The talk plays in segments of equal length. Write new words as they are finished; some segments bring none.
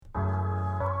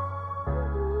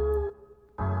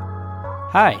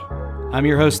Hi, I'm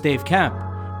your host Dave Kemp,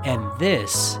 and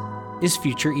this is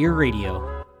Future Ear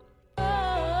Radio.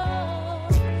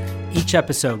 Each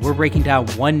episode, we're breaking down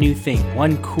one new thing,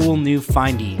 one cool new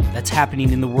finding that's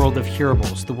happening in the world of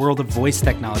hearables, the world of voice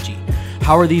technology.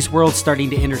 How are these worlds starting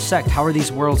to intersect? How are these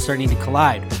worlds starting to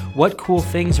collide? What cool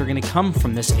things are going to come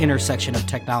from this intersection of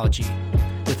technology?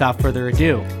 Without further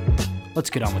ado, let's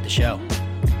get on with the show.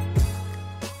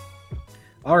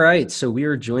 All right, so we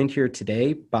are joined here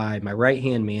today by my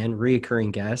right-hand man,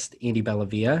 reoccurring guest, Andy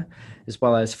Bellavia, as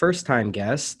well as first-time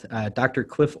guest, Dr.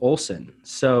 Cliff Olson.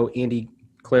 So Andy,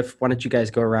 Cliff, why don't you guys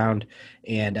go around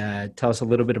and tell us a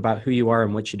little bit about who you are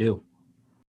and what you do?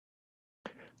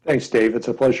 Thanks, Dave. It's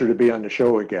a pleasure to be on the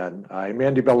show again. I'm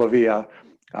Andy Bellavia.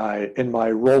 In my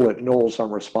role at Knowles,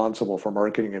 I'm responsible for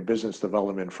marketing and business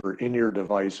development for in-ear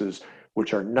devices,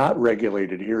 which are not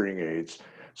regulated hearing aids.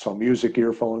 So music,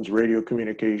 earphones, radio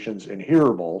communications, and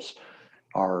hearables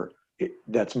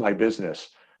that's my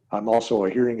business. I'm also a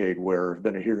hearing aid wearer. I've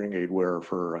been a hearing aid wearer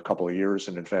for a couple of years.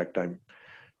 And in fact, I'm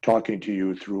talking to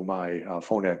you through my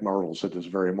Phonak Marvels at this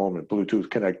very moment,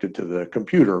 Bluetooth connected to the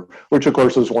computer, which of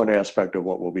course is one aspect of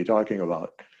what we'll be talking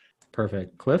about.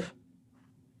 Perfect. Cliff?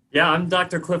 Yeah, I'm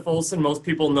Dr. Cliff Olson. Most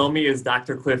people know me as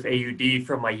Dr. Cliff AUD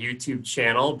from my YouTube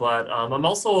channel, but I'm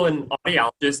also an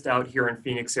audiologist out here in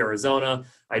Phoenix, Arizona.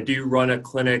 I do run a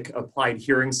clinic, Applied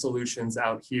Hearing Solutions,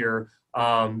 out here.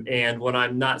 And when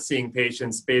I'm not seeing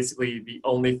patients, basically the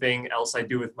only thing else I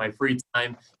do with my free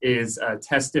time is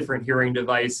test different hearing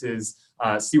devices,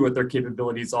 see what their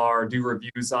capabilities are, do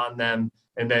reviews on them,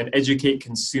 and then educate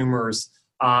consumers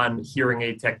on hearing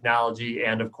aid technology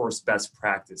and, of course, best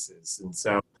practices. And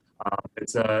so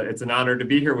it's an honor to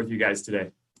be here with you guys today.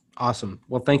 Awesome.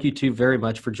 Well, thank you two very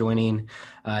much for joining.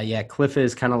 Cliff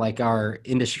is kind of like our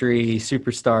industry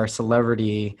superstar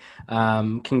celebrity.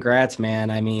 Congrats,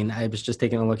 man. I mean, I was just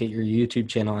taking a look at your YouTube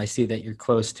channel. I see that you're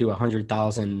close to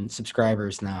 100,000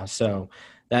 subscribers now. So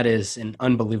that is an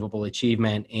unbelievable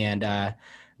achievement, and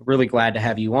really glad to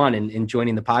have you on and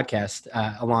joining the podcast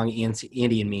along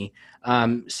Andy and me.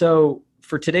 So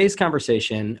for today's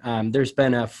conversation, there's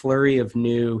been a flurry of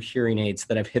new hearing aids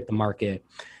that have hit the market.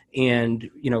 And,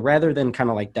 rather than kind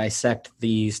of like dissect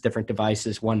these different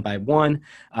devices one by one,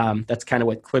 that's kind of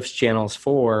what Cliff's channel is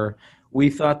for. We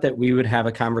thought that we would have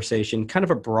a conversation, kind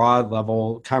of a broad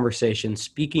level conversation,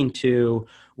 speaking to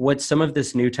what some of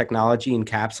this new technology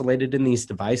encapsulated in these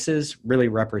devices really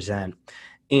represent.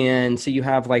 And so you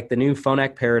have like the new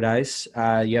Phonak Paradise,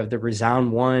 you have the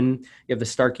Resound One, you have the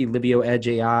Starkey Libio Edge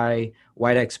AI,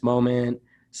 WhiteX Moment,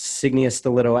 Signia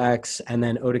Stiletto X, and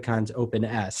then Oticon's Open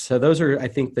S. So those are, I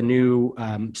think, the new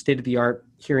state-of-the-art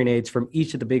hearing aids from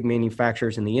each of the big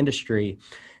manufacturers in the industry.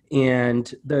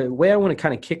 And the way I want to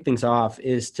kind of kick things off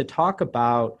is to talk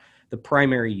about the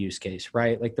primary use case,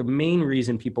 right? Like the main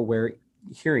reason people wear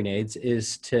hearing aids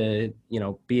is to,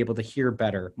 be able to hear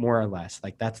better, more or less.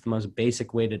 Like that's the most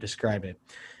basic way to describe it.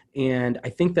 And I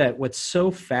think that what's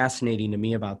so fascinating to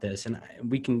me about this, and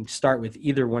we can start with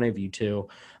either one of you two,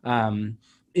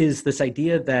 is this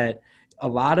idea that a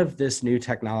lot of this new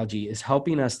technology is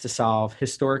helping us to solve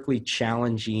historically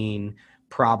challenging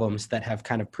problems that have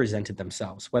kind of presented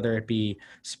themselves, whether it be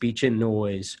speech and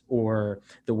noise or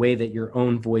the way that your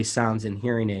own voice sounds in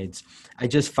hearing aids. I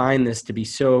just find this to be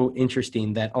so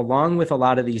interesting that along with a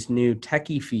lot of these new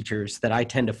techie features that I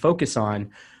tend to focus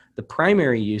on, the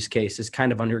primary use case is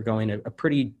kind of undergoing a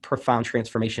pretty profound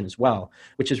transformation as well,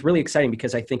 which is really exciting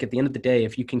because I think at the end of the day,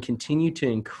 if you can continue to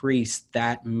increase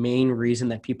that main reason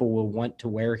that people will want to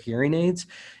wear hearing aids,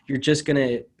 you're just going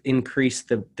to increase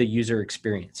the user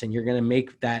experience, and you're going to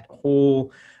make that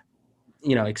whole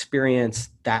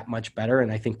experience that much better,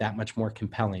 and I think that much more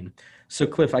compelling. So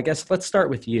Cliff, I guess let's start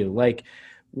with you.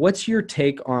 What's your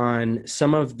take on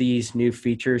some of these new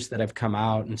features that have come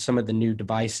out and some of the new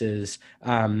devices?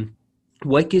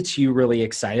 What gets you really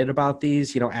excited about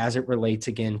these, as it relates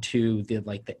again to the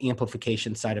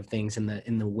amplification side of things and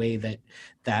in the way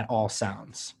that all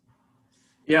sounds?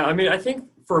 Yeah, I mean, I think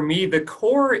for me, the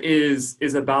core is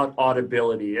about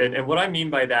audibility. And what I mean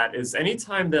by that is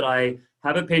anytime that I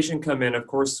have a patient come in, of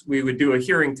course, we would do a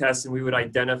hearing test and we would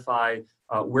identify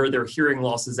where their hearing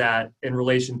loss is at in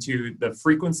relation to the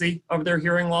frequency of their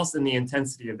hearing loss and the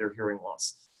intensity of their hearing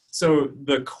loss. So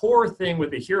the core thing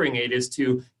with the hearing aid is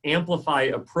to amplify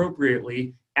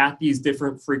appropriately at these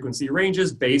different frequency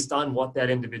ranges based on what that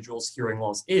individual's hearing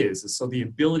loss is. So the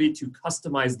ability to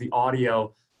customize the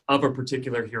audio of a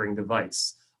particular hearing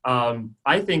device.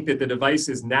 I think that the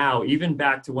devices now, even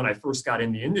back to when I first got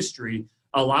in the industry,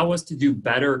 allow us to do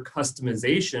better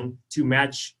customization to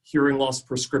match hearing loss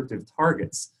prescriptive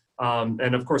targets.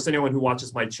 And of course, anyone who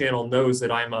watches my channel knows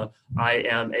that I am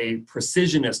a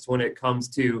precisionist when it comes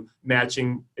to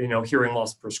matching, hearing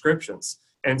loss prescriptions.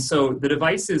 And so the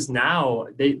devices now,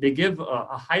 they give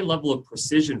a high level of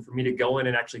precision for me to go in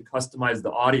and actually customize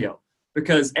the audio,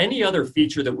 because any other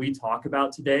feature that we talk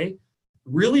about today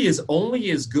really is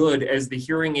only as good as the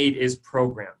hearing aid is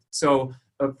programmed. So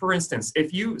for instance,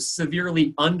 if you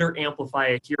severely under-amplify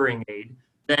a hearing aid,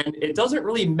 then it doesn't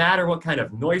really matter what kind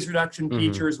of noise reduction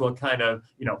features, what kind of,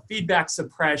 feedback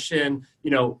suppression,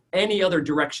 any other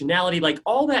directionality, like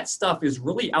all that stuff is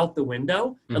really out the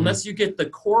window unless you get the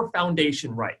core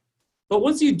foundation right. But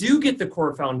once you do get the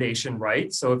core foundation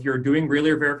right, so if you're doing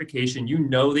RealEar verification, you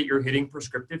know that you're hitting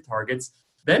prescriptive targets,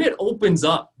 then it opens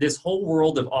up this whole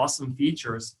world of awesome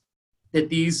features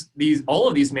that all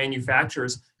of these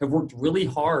manufacturers have worked really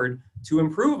hard to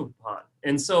improve upon.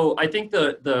 And so I think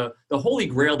the holy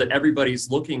grail that everybody's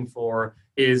looking for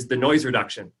is the noise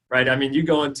reduction, right? I mean, you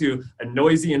go into a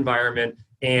noisy environment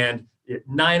and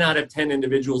 9 out of 10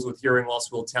 individuals with hearing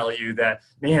loss will tell you that,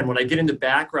 man, when I get into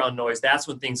background noise, that's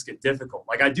when things get difficult.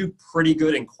 Like I do pretty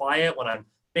good and quiet when I'm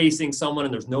facing someone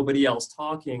and there's nobody else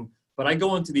talking. But I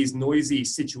go into these noisy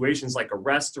situations like a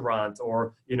restaurant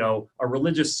or, a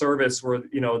religious service where,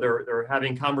 they're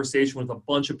having conversation with a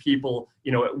bunch of people,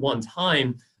 at one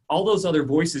time. All those other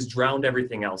voices drowned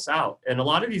everything else out. And a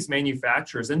lot of these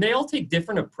manufacturers, and they all take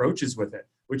different approaches with it,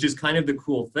 which is kind of the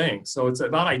cool thing. So it's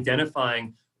about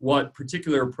identifying what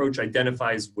particular approach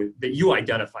that you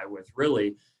identify with,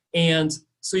 really. And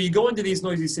so you go into these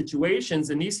noisy situations,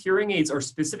 and these hearing aids are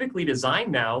specifically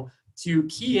designed now to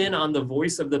key in on the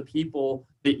voice of the people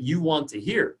that you want to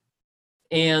hear.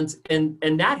 And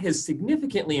that has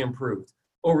significantly improved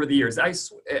over the years.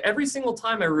 Every single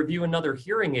time I review another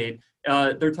hearing aid,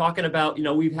 they're talking about,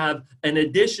 we have an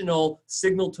additional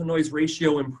signal to noise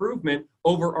ratio improvement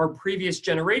over our previous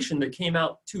generation that came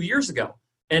out 2 years ago.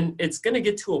 And it's going to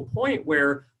get to a point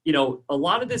where, a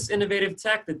lot of this innovative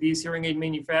tech that these hearing aid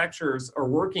manufacturers are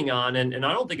working on, and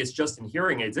I don't think it's just in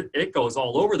hearing aids, it goes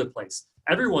all over the place.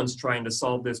 Everyone's trying to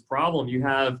solve this problem. You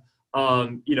have,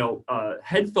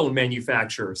 headphone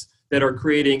manufacturers that are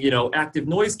creating, active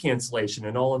noise cancellation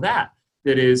and all of that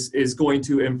is going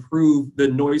to improve the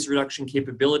noise reduction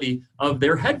capability of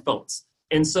their headphones.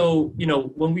 And so,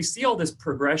 when we see all this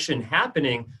progression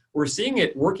happening, we're seeing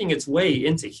it working its way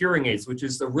into hearing aids, which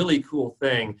is a really cool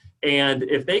thing. And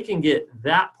if they can get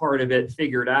that part of it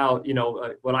figured out,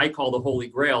 what I call the holy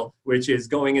grail, which is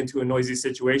going into a noisy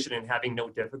situation and having no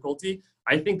difficulty,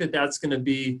 I think that that's going to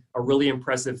be a really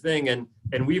impressive thing. And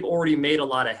we've already made a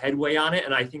lot of headway on it.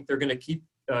 And I think they're going to keep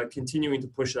continuing to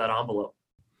push that envelope.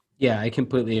 Yeah, I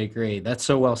completely agree. That's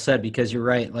so well said, because you're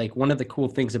right. Like, one of the cool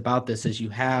things about this is you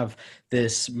have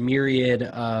this myriad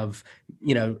of,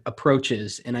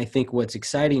 approaches. And I think what's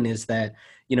exciting is that,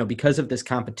 because of this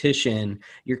competition,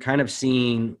 you're kind of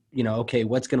seeing, okay,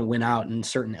 what's going to win out in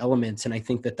certain elements. And I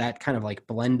think that kind of like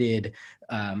blended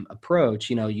approach,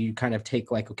 you kind of take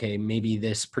like, okay, maybe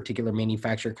this particular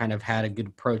manufacturer kind of had a good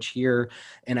approach here.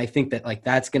 And I think that like,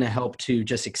 that's going to help to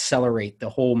just accelerate the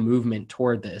whole movement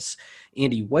toward this.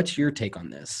 Andy, what's your take on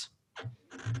this?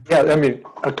 Yeah, I mean,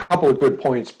 a couple of good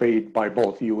points made by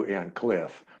both you and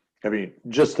Cliff. I mean,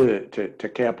 just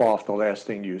to cap off the last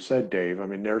thing you said, Dave, I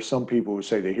mean, there are some people who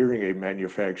say the hearing aid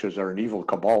manufacturers are an evil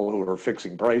cabal who are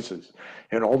fixing prices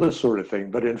and all this sort of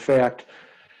thing. But in fact,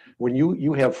 when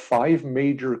you have 5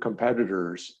 major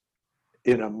competitors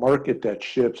in a market that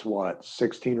ships,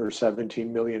 16 or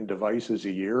 17 million devices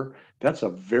a year, that's a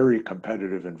very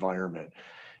competitive environment.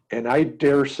 And I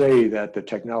dare say that the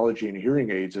technology in hearing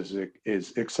aids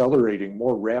is accelerating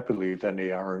more rapidly than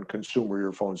they are in consumer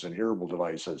earphones and hearable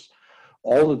devices.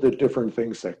 All of the different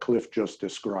things that Cliff just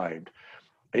described,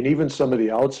 and even some of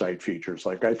the outside features,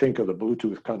 like I think of the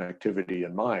Bluetooth connectivity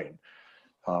in mine,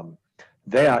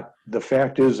 that the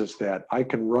fact is that I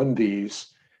can run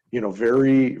these,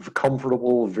 very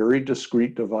comfortable, very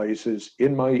discreet devices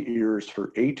in my ears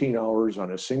for 18 hours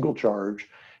on a single charge,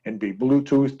 and be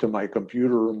Bluetooth to my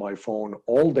computer or my phone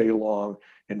all day long,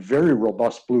 and very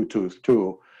robust Bluetooth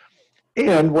too.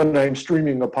 And when I'm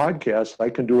streaming a podcast,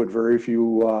 I can do what very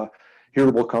few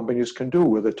hearable companies can do.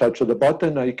 With a touch of the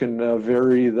button, I can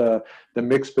vary the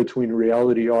mix between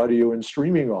reality audio and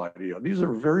streaming audio. These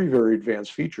are very, very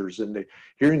advanced features, and the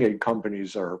hearing aid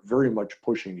companies are very much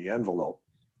pushing the envelope.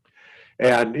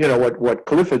 And what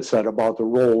Cliff had said about the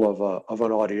role of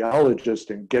an audiologist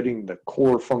in getting the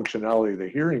core functionality of the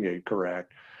hearing aid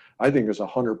correct, I think is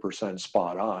 100%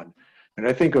 spot on. And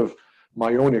I think of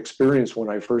my own experience when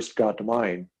I first got to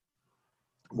mine.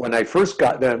 When I first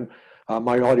got them,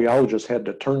 my audiologist had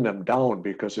to turn them down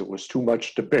because it was too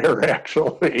much to bear,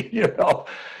 actually,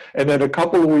 And then a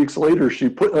couple of weeks later, she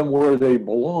put them where they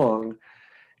belong.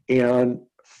 And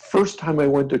first time I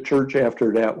went to church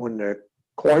after that, when the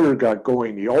choir got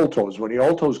going, when the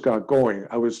altos got going,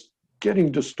 I was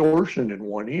getting distortion in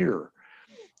one ear.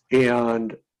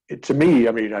 And to me,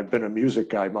 I mean, I've been a music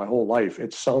guy my whole life.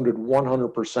 It sounded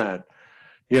 100%,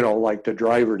 like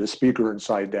the speaker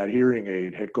inside that hearing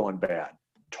aid had gone bad.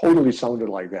 Totally sounded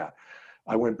like that.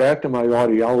 I went back to my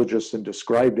audiologist and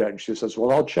described that, and she says,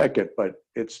 well, I'll check it, but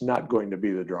it's not going to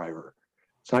be the driver.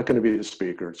 It's not going to be the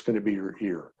speaker. It's going to be your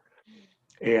ear.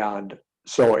 And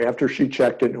so after she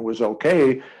checked it and it was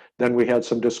okay, then we had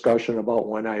some discussion about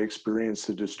when I experienced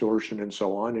the distortion and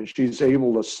so on. And she's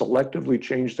able to selectively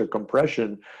change the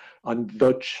compression on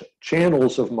the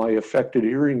channels of my affected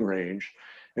hearing range.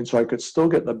 And so I could still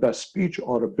get the best speech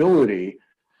audibility,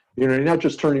 not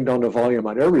just turning down the volume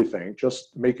on everything,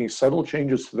 just making subtle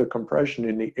changes to the compression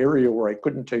in the area where I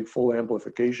couldn't take full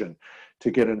amplification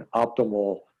to get an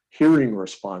optimal hearing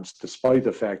response, despite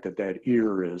the fact that that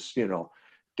ear is,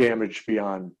 damaged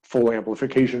beyond full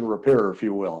amplification repair, if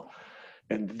you will.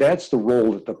 And that's the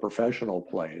role that the professional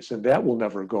plays, and that will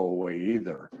never go away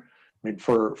either. I mean,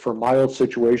 for mild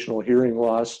situational hearing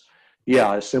loss,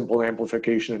 yeah, a simple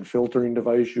amplification and filtering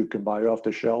device you can buy off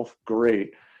the shelf,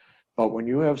 great. But when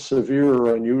you have severe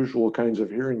or unusual kinds of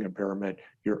hearing impairment,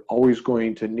 you're always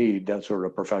going to need that sort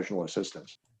of professional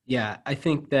assistance. Yeah, I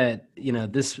think that,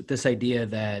 this idea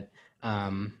that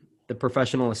the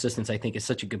professional assistance, I think, is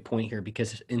such a good point here,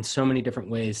 because in so many different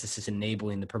ways, this is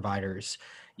enabling the providers.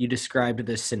 You described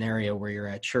this scenario where you're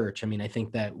at church. I mean, I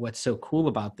think that what's so cool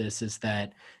about this is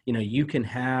that, you can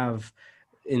have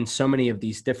in so many of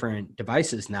these different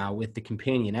devices now with the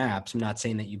companion apps. I'm not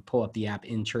saying that you pull up the app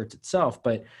in church itself,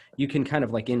 but you can kind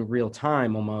of like in real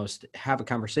time almost have a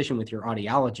conversation with your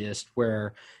audiologist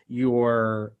where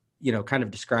you're, kind of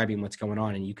describing what's going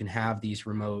on, and you can have these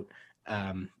remote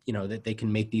that they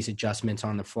can make these adjustments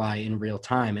on the fly in real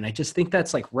time. And I just think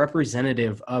that's like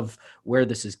representative of where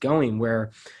this is going,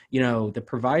 where, the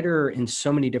provider in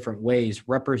so many different ways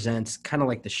represents kind of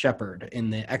like the shepherd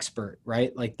and the expert,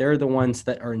 right? Like they're the ones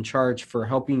that are in charge for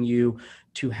helping you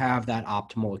to have that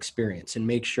optimal experience and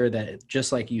make sure that,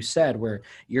 just like you said, where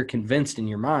you're convinced in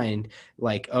your mind,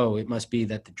 like, oh, it must be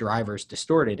that the driver's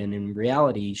distorted. And in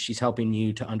reality, she's helping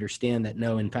you to understand that,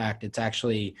 no, in fact, it's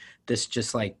actually this,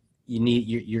 just like,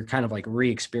 you're kind of like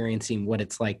re-experiencing what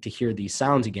it's like to hear these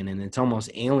sounds again. And it's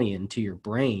almost alien to your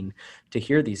brain to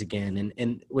hear these again.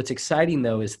 And what's exciting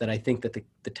though, is that I think that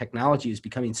the technology is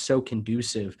becoming so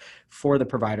conducive for the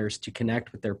providers to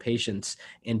connect with their patients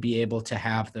and be able to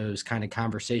have those kind of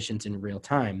conversations in real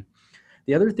time.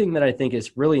 The other thing that I think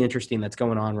is really interesting that's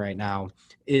going on right now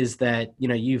is that,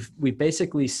 we've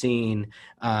basically seen,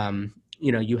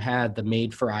 you had the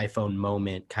made for iPhone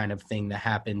moment kind of thing that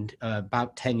happened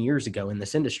about 10 years ago in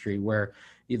this industry, where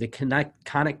the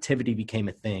connectivity became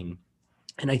a thing.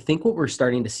 And I think what we're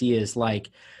starting to see is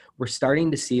we're starting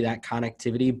to see that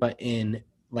connectivity, but in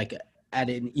at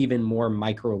an even more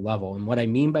micro level. And what I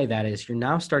mean by that is you're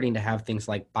now starting to have things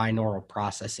like binaural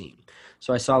processing.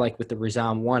 So I saw with the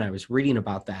Resound One, I was reading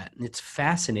about that, and it's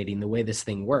fascinating the way this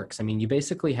thing works. I mean, you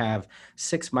basically have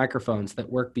 6 microphones that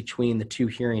work between the 2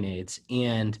 hearing aids.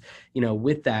 And,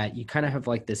 with that, you kind of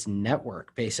have this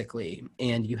network basically,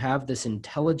 and you have this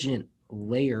intelligent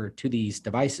layer to these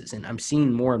devices. And I'm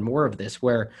seeing more and more of this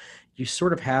where you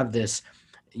sort of have this,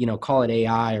 call it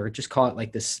AI, or just call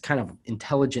it this kind of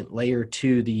intelligent layer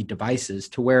to the devices,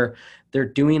 to where they're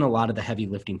doing a lot of the heavy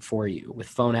lifting for you. With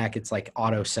Phonak, it's like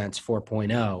AutoSense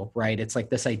 4.0, right? It's like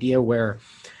this idea where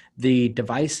the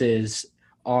devices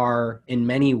are in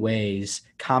many ways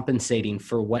compensating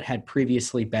for what had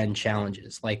previously been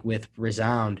challenges. Like with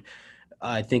Resound,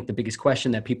 I think the biggest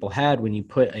question that people had when you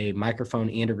put a microphone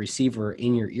and a receiver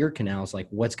in your ear canal is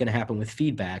what's going to happen with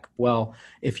feedback? Well,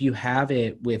 if you have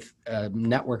it with a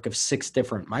network of 6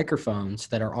 different microphones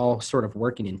that are all sort of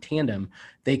working in tandem,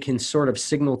 they can sort of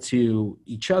signal to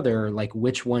each other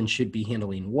which one should be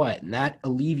handling what. And that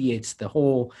alleviates the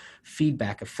whole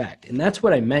feedback effect. And that's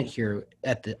what I meant here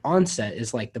at the onset,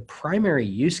 is the primary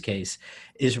use case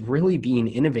is really being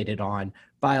innovated on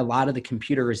by a lot of the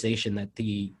computerization that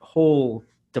the whole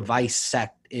device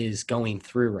set is going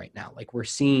through right now. We're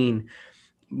seeing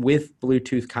with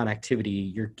Bluetooth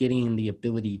connectivity, you're getting the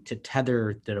ability to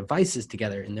tether the devices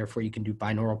together, and therefore you can do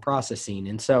binaural processing.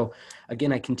 And so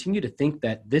again, I continue to think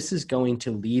that this is going to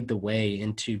lead the way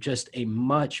into just a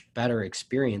much better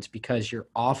experience, because you're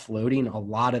offloading a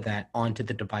lot of that onto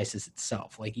the devices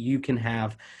itself. You can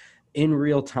have in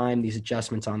real time, these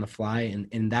adjustments on the fly.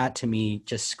 And that to me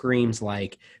just screams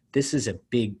like this is a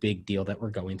big, big deal that we're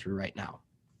going through right now.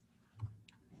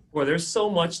 Well, there's so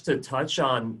much to touch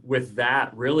on with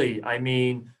that, really. I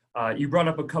mean, you brought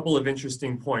up a couple of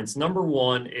interesting points. Number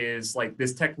one is like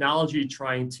this technology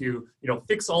trying to,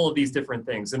 fix all of these different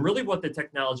things. And really what the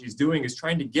technology is doing is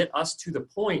trying to get us to the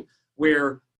point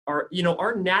where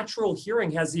our natural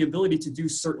hearing has the ability to do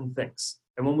certain things.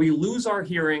 And when we lose our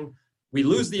hearing, we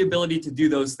lose the ability to do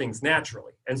those things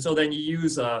naturally. And so then you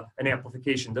use an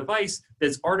amplification device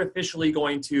that's artificially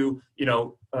going to,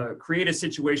 create a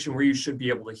situation where you should be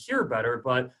able to hear better.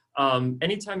 But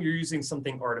anytime you're using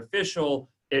something artificial,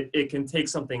 it can take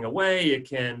something away. It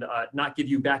can not give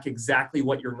you back exactly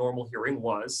what your normal hearing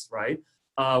was, right?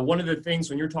 One of the things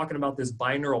when you're talking about this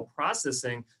binaural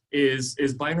processing is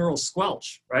binaural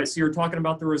squelch, right? So you're talking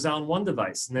about the Resound One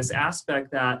device and this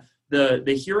aspect that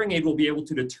the hearing aid will be able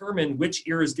to determine which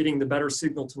ear is getting the better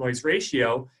signal to noise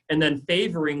ratio and then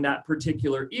favoring that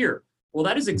particular ear. Well,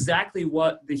 that is exactly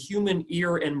what the human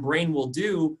ear and brain will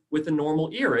do with a normal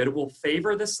ear. It will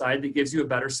favor the side that gives you a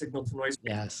better signal to noise.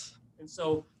 Yes. And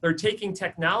so they're taking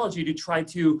technology to try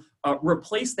to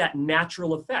replace that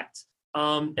natural effect.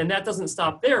 And that doesn't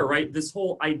stop there, right? This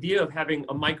whole idea of having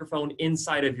a microphone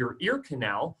inside of your ear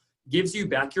canal gives you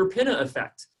back your pinna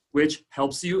effect, which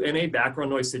helps you in a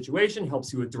background noise situation,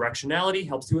 helps you with directionality,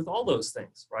 helps you with all those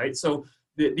things, right? So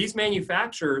these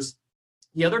manufacturers,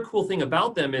 the other cool thing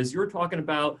about them is you're talking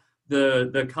about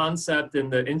the concept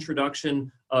and the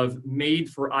introduction of made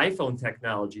for iPhone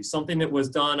technology, something that was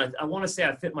done, I want to say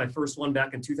I fit my first one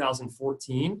back in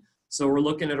 2014. So we're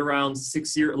looking at around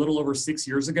a little over 6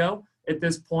 years ago at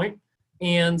this point.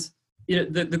 And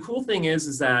the cool thing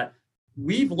is that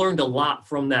we've learned a lot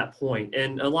from that point.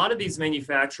 And a lot of these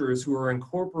manufacturers who are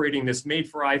incorporating this made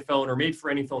for iPhone or made for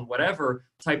any phone, whatever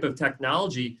type of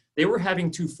technology, they were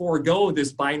having to forego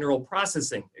this binaural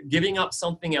processing, giving up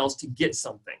something else to get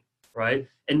something, right?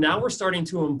 And now we're starting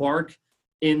to embark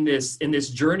in this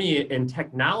journey in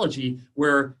technology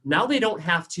where now they don't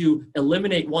have to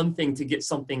eliminate one thing to get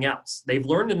something else. They've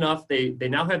learned enough. They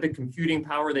now have the computing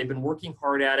power. They've been working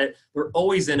hard at it. They're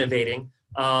always innovating.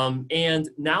 And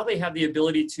now they have the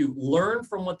ability to learn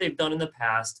from what they've done in the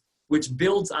past, which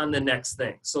builds on the next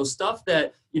thing. So stuff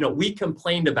that, we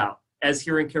complained about as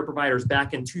hearing care providers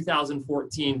back in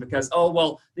 2014 because,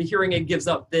 the hearing aid gives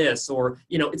up this, or,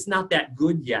 it's not that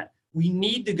good yet. We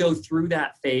need to go through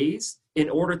that phase in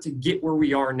order to get where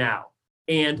we are now.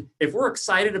 And if we're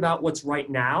excited about what's right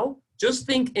now, just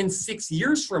think in 6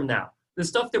 years from now, the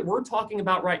stuff that we're talking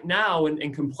about right now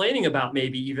and complaining about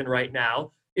maybe even right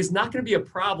now is not going to be a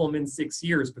problem in 6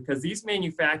 years because these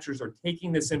manufacturers are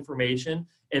taking this information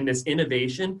and this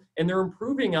innovation and they're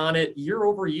improving on it year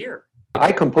over year.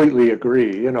 I completely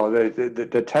agree.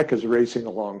 The tech is racing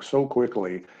along so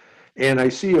quickly, and I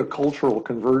see a cultural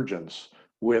convergence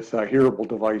with hearable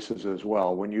devices as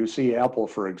well. When you see Apple,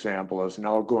 for example, is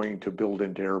now going to build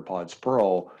into AirPods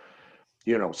Pro,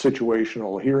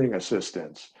 situational hearing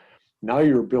assistance. Now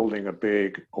you're building a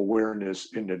big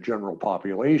awareness in the general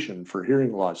population for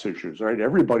hearing loss issues, right?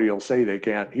 Everybody will say they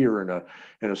can't hear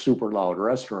in a super loud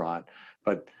restaurant,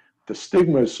 but the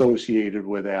stigma associated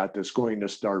with that is going to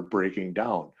start breaking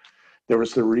down. There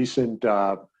was the recent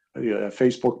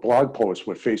Facebook blog post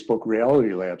with Facebook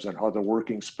Reality Labs on how they're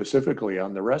working specifically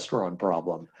on the restaurant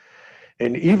problem.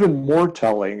 And even more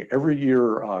telling, every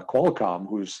year Qualcomm,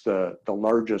 who's the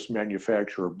largest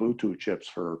manufacturer of Bluetooth chips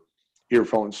for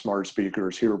earphones, smart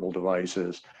speakers, hearable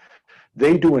devices,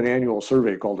 they do an annual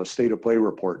survey called a State of Play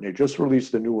report, and they just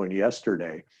released a new one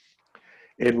yesterday.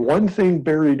 And one thing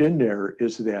buried in there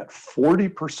is that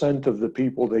 40% of the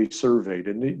people they surveyed,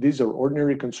 and these are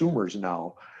ordinary consumers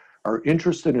now, are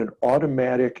interested in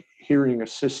automatic hearing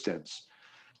assistance.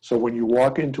 So when you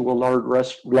walk into a loud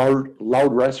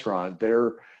restaurant,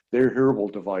 their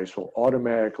hearable device will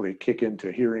automatically kick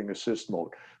into hearing assist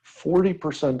mode.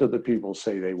 40% of the people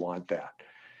say they want that.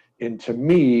 And to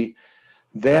me,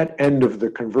 that end of the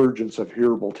convergence of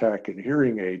hearable tech and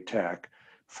hearing aid tech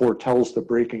foretells the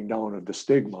breaking down of the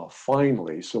stigma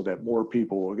finally, so that more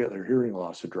people will get their hearing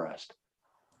loss addressed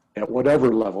at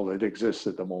whatever level it exists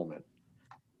at the moment.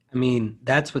 I mean,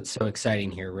 that's what's so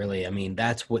exciting here, really. I mean,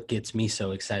 that's what gets me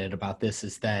so excited about this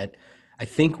is that I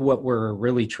think what we're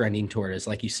really trending toward is,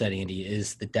 like you said, Andy,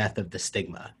 is the death of the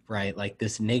stigma, right? Like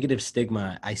this negative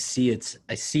stigma, I see its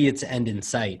end in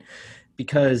sight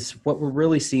because what we're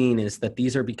really seeing is that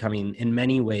these are becoming in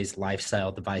many ways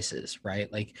lifestyle devices,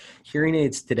 right? Like hearing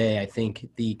aids today, I think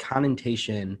the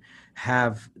connotation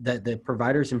have that the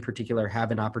providers in particular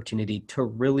have an opportunity to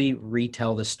really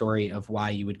retell the story of why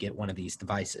you would get one of these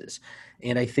devices.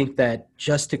 And I think that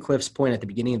just to Cliff's point at the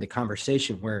beginning of the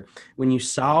conversation, where when you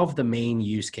solve the main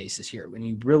use cases here, when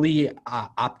you really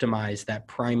optimize that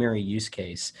primary use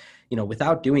case,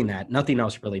 without doing that, nothing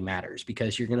else really matters,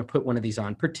 because you're going to put one of these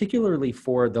on, particularly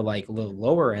for the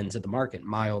lower ends of the market,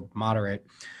 mild, moderate.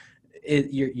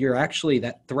 You're actually,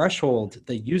 that threshold,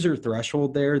 the user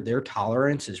threshold there, their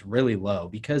tolerance is really low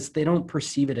because they don't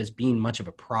perceive it as being much of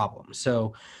a problem.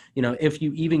 So, if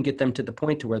you even get them to the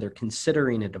point to where they're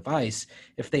considering a device,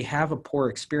 if they have a poor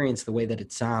experience, the way that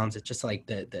it sounds, it's just like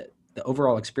the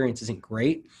overall experience isn't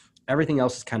great. Everything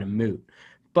else is kind of moot.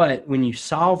 But when you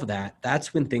solve that,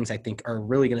 that's when things I think are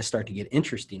really going to start to get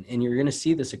interesting. And you're going to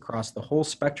see this across the whole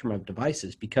spectrum of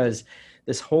devices, because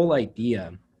this whole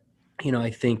idea, I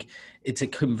think it's a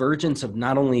convergence of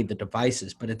not only the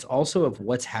devices, but it's also of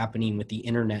what's happening with the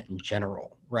internet in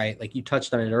general, right? Like you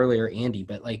touched on it earlier, Andy,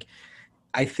 but like,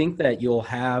 I think that you'll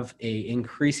have a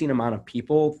increasing amount of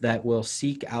people that will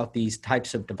seek out these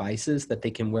types of devices that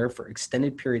they can wear for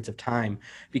extended periods of time,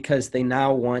 because they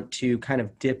now want to kind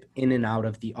of dip in and out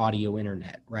of the audio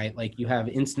internet, right? Like you have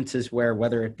instances where,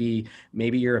 whether it be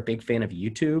maybe you're a big fan of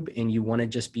YouTube and you want to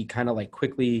just be kind of like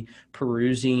quickly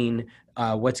perusing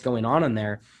what's going on in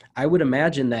there. I would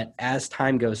imagine that as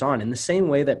time goes on, in the same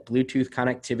way that Bluetooth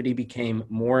connectivity became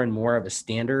more and more of a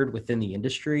standard within the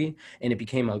industry, and it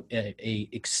became a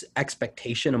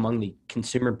expectation among the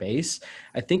consumer base,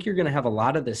 I think you're going to have a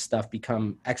lot of this stuff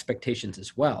become expectations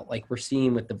as well. Like we're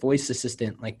seeing with the voice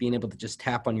assistant, like being able to just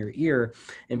tap on your ear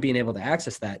and being able to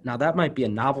access that. Now that might be a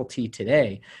novelty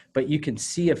today, but you can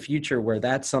see a future where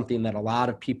that's something that a lot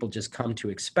of people just come to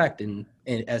expect and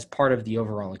as part of the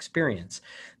overall experience.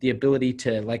 The ability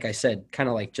to, like I said, kind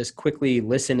of like just quickly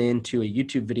listen into a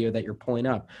YouTube video that you're pulling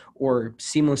up, or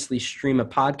seamlessly stream a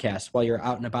podcast while you're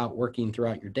out and about working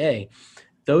throughout your day.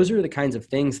 Those are the kinds of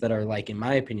things that are, like, in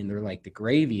my opinion, they're like the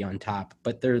gravy on top,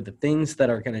 but they're the things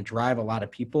that are going to drive a lot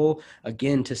of people,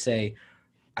 again, to say,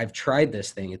 I've tried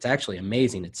this thing. It's actually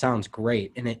amazing. It sounds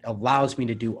great. And it allows me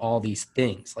to do all these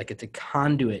things. Like it's a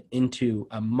conduit into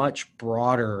a much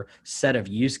broader set of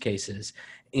use cases.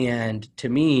 And to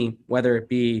me, whether it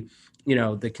be,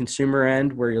 the consumer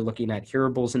end where you're looking at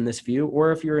hearables in this view,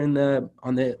 or if you're on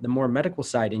the more medical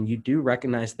side and you do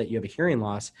recognize that you have a hearing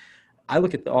loss, I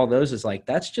look at all those as like,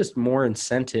 that's just more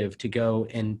incentive to go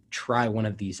and try one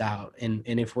of these out. And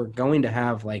if we're going to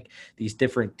have like these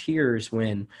different tiers,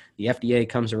 when the FDA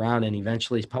comes around and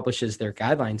eventually publishes their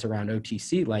guidelines around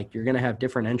OTC, like you're going to have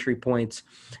different entry points.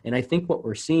 And I think what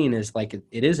we're seeing is like,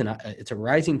 it's a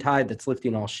rising tide that's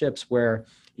lifting all ships, where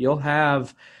you'll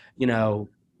have,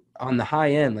 on the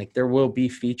high end, like there will be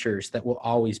features that will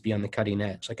always be on the cutting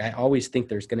edge. Like I always think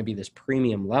there's going to be this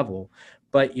premium level,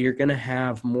 but you're going to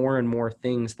have more and more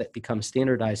things that become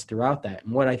standardized throughout that.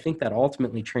 And what I think that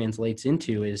ultimately translates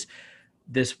into is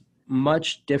this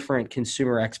much different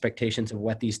consumer expectations of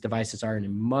what these devices are, in a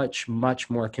much, much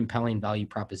more compelling value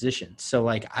proposition. So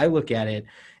like I look at it,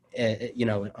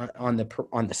 on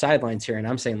the sidelines here, and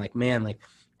I'm saying like, man, like,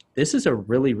 this is a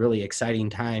really, really exciting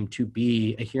time to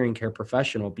be a hearing care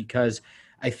professional, because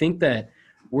I think that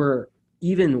we're,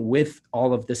 even with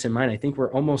all of this in mind, I think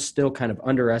we're almost still kind of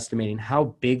underestimating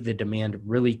how big the demand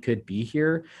really could be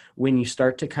here when you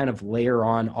start to kind of layer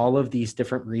on all of these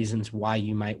different reasons why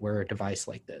you might wear a device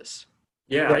like this.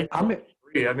 Yeah, I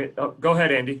agree. I mean, go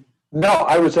ahead, Andy. No,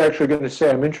 I was actually going to say,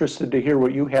 I'm interested to hear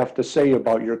what you have to say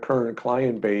about your current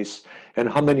client base and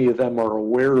how many of them are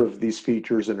aware of these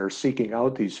features and are seeking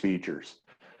out these features.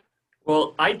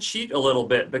 Well, I cheat a little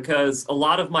bit because a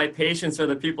lot of my patients are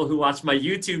the people who watch my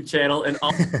YouTube channel, and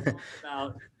all I'm talking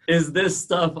about is this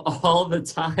stuff all the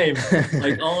time.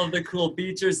 Like all of the cool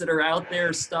features that are out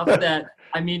there, stuff that,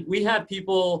 I mean, we have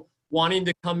people wanting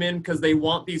to come in because they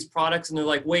want these products and they're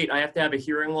like, wait, I have to have a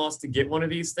hearing loss to get one of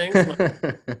these things? Like,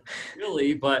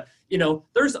 really? But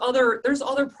there's other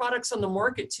products on the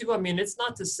market too. I mean, it's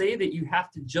not to say that you have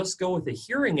to just go with a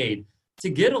hearing aid to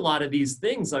get a lot of these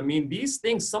things. I mean, these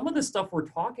things, some of the stuff we're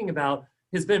talking about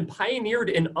has been pioneered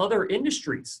in other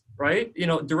industries, right?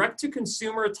 Direct to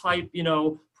consumer type,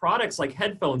 products like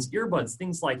headphones, earbuds,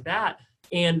 things like that.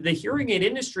 And the hearing aid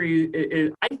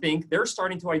industry, I think they're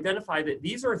starting to identify that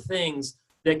these are things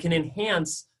that can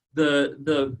enhance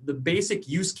the basic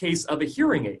use case of a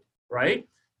hearing aid, right?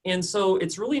 And so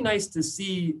it's really nice to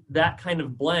see that kind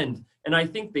of blend. And I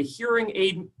think the hearing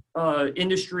aid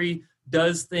industry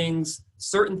does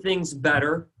certain things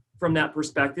better from that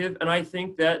perspective. And I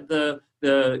think that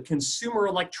the consumer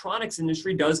electronics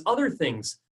industry does other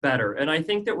things better. And I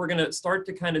think that we're going to start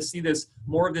to kind of see this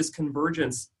more of this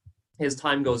convergence as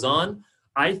time goes on.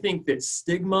 I think that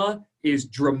stigma is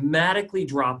dramatically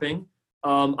dropping.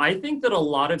 I think that a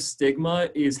lot of stigma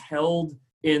is held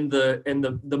in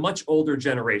the much older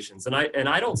generations, and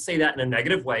I don't say that in a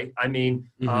negative way. I mean,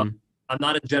 I'm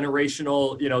not a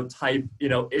generational type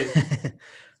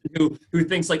who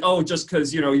thinks like, oh, just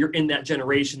because you're in that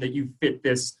generation that you fit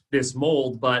this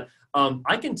mold. But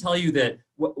I can tell you that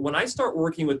when I start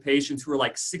working with patients who are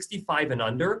like 65 and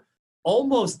under,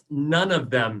 almost none of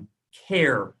them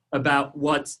care about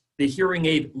what the hearing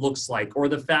aid looks like or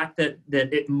the fact that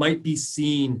it might be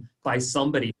seen by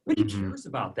somebody. Nobody cares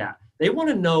about that. They want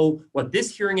to know what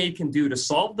this hearing aid can do to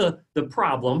solve the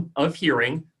problem of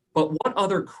hearing, but what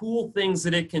other cool things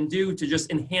that it can do to just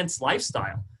enhance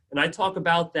lifestyle. And I talk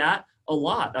about that a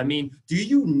lot. I mean, do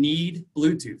you need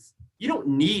Bluetooth? You don't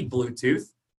need Bluetooth.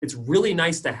 It's really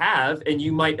nice to have, and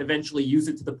you might eventually use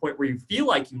it to the point where you feel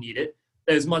like you need it.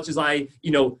 As much as I,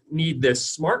 need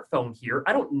this smartphone here,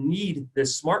 I don't need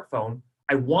this smartphone.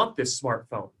 I want this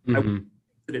smartphone. I want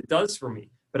that it does for me,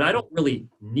 but I don't really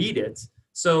need it.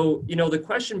 So, the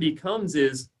question becomes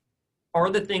are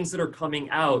the things that are coming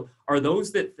out, are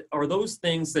those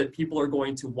things that people are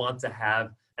going to want to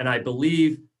have? And I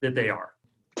believe that they are.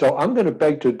 So I'm going to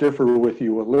beg to differ with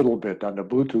you a little bit on the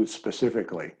Bluetooth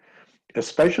specifically,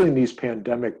 especially in these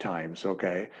pandemic times,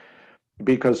 okay?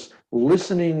 Because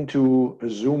listening to a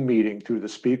Zoom meeting through the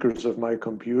speakers of my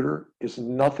computer is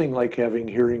nothing like having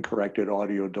hearing corrected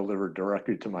audio delivered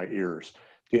directly to my ears.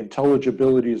 The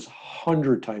intelligibility is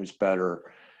 100 times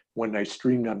better when I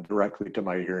stream them directly to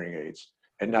my hearing aids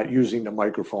and not using the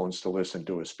microphones to listen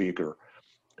to a speaker.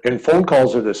 And phone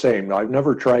calls are the same. Now, I've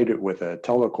never tried it with a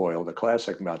telecoil, the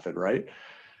classic method, right?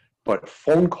 But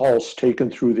phone calls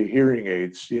taken through the hearing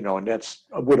aids, and that's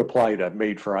would apply to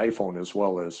made for iPhone as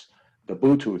well as the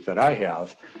Bluetooth that I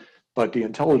have, but the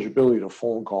intelligibility of the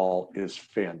phone call is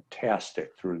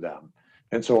fantastic through them.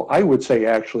 And so I would say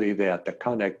actually that the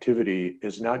connectivity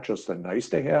is not just a nice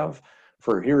to have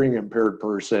for a hearing impaired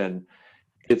person,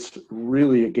 it's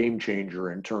really a game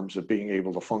changer in terms of being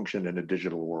able to function in a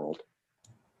digital world.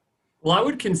 Well, I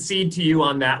would concede to you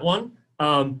on that one.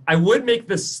 I would make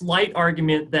the slight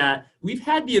argument that we've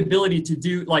had the ability to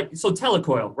do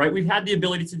telecoil, right? We've had the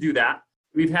ability to do that.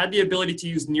 We've had the ability to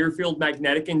use near field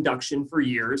magnetic induction for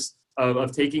years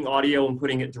of taking audio and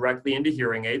putting it directly into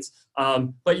hearing aids.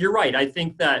 But you're right. I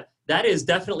think that is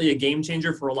definitely a game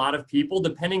changer for a lot of people,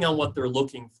 depending on what they're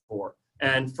looking for.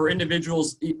 And for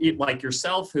individuals like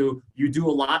yourself, who you do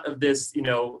a lot of this,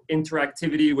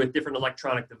 interactivity with different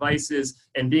electronic devices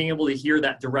and being able to hear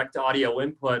that direct audio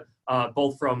input,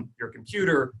 both from your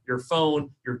computer, your phone,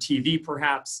 your TV,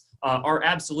 perhaps, are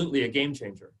absolutely a game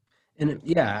changer. And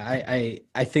yeah,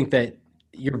 I think that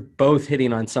you're both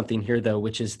hitting on something here, though,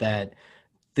 which is that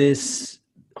this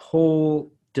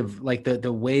whole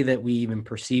the way that we even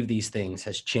perceive these things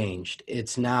has changed.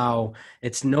 It's no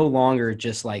longer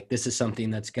just like, this is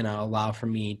something that's going to allow for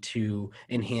me to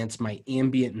enhance my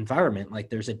ambient environment. Like,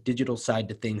 there's a digital side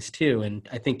to things too. And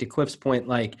I think to Cliff's point,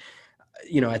 at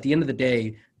the end of the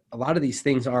day, a lot of these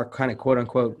things are kind of quote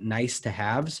unquote nice to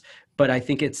haves, but I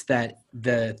think it's that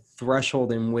the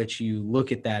threshold in which you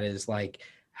look at that is like,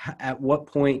 at what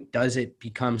point does it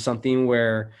become something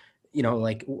where,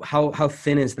 how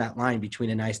thin is that line between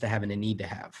a nice to have and a need to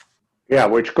have? Yeah,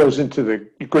 which goes into the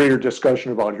greater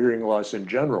discussion about hearing loss in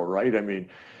general, right? I mean,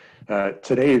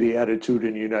 today the attitude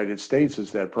in the United States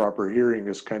is that proper hearing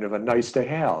is kind of a nice to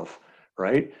have,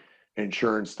 right?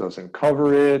 Insurance doesn't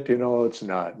cover it, it's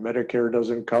not, Medicare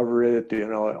doesn't cover it,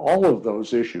 all of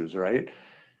those issues, right?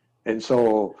 And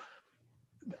so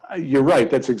you're right,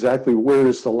 that's exactly where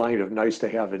is the line of nice to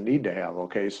have and need to have,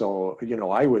 okay? So,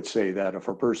 I would say that if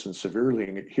a person's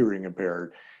severely hearing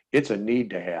impaired, it's a need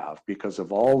to have because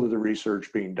of all of the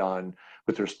research being done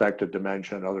with respect to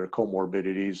dementia and other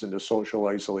comorbidities and the social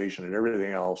isolation and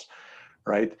everything else,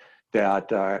 right? That,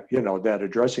 that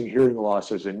addressing hearing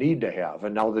loss is a need to have.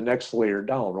 And now the next layer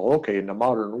down, well, okay, in the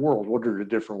modern world, what are the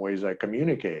different ways I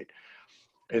communicate?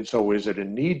 And so is it a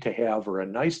need to have or a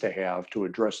nice to have to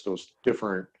address those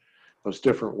different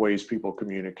ways people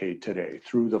communicate today,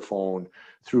 through the phone,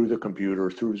 through the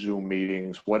computer, through Zoom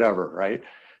meetings, whatever, right?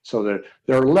 So that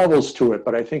there are levels to it,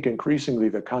 but I think increasingly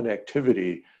the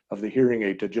connectivity of the hearing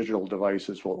aid to digital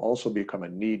devices will also become a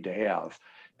need to have,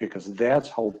 because that's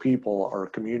how people are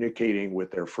communicating with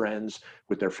their friends,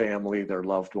 with their family, their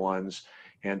loved ones,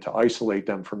 and to isolate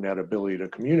them from that ability to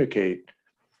communicate,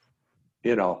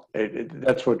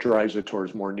 that's what drives it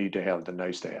towards more need to have than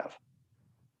nice to have.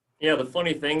 Yeah, the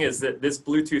funny thing is that this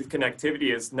Bluetooth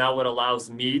connectivity is now what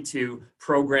allows me to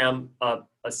program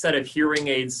a set of hearing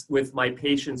aids with my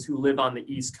patients who live on the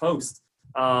East Coast,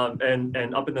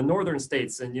 and up in the northern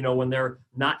states. And, when they're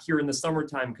not here in the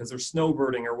summertime because they're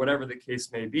snowbirding or whatever the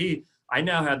case may be, I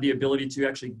now have the ability to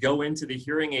actually go into the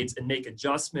hearing aids and make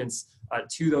adjustments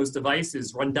to those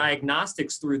devices, run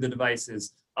diagnostics through the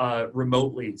devices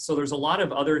remotely. So there's a lot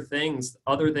of other things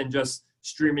other than just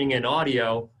streaming in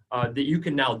audio that you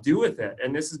can now do with it.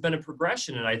 And this has been a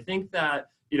progression. And I think that,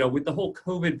 with the whole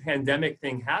COVID pandemic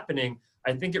thing happening,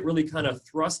 I think it really kind of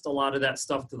thrust a lot of that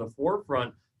stuff to the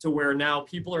forefront, to where now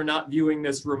people are not viewing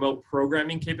this remote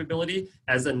programming capability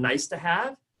as a nice to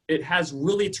have. It has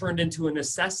really turned into a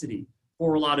necessity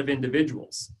for a lot of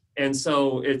individuals. And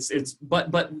so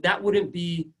but that wouldn't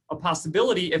be a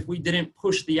possibility if we didn't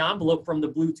push the envelope from the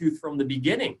Bluetooth from the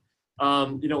beginning.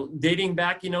 Dating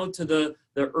back, to the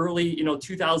early,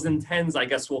 2010s, I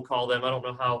guess we'll call them. I don't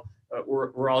know how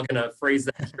we're all going to phrase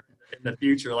that here in the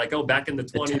future, like, back in the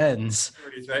 20s,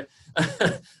 30s, right?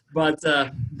 But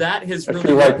that has really... I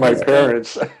feel like my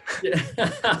parents. Yeah,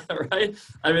 right?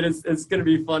 I mean, it's going to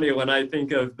be funny when I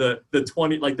think of the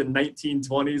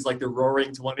 1920s, like the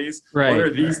roaring 20s. Right. What are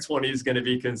these 20s going to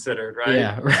be considered, right?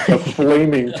 Yeah, right. The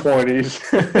flaming 20s.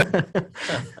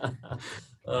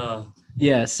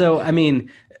 Yeah. So, I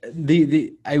mean,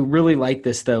 I really like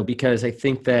this though, because I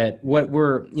think that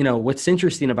what's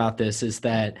interesting about this is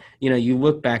that, you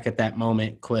look back at that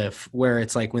moment, Cliff, where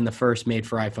it's like when the first made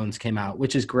for iPhones came out,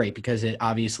 which is great because it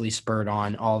obviously spurred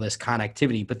on all this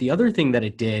connectivity. But the other thing that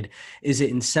it did is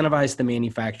it incentivized the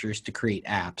manufacturers to create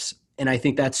apps. And I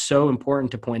think that's so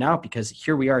important to point out, because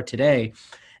here we are today.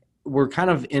 We're kind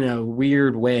of in a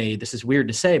weird way. This is weird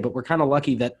to say, but we're kind of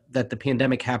lucky that the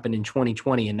pandemic happened in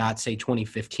 2020 and not, say,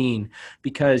 2015,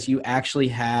 because you actually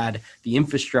had the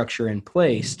infrastructure in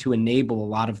place to enable a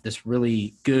lot of this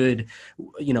really good,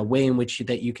 way in which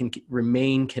that you can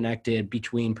remain connected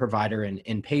between provider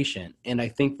and patient. And I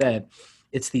think that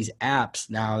it's these apps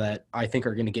now that I think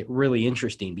are going to get really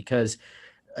interesting, because,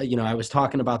 I was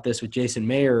talking about this with Jason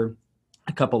Mayer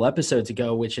a couple episodes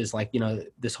ago, which is like,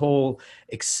 this whole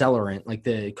accelerant, like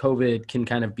the COVID can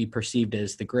kind of be perceived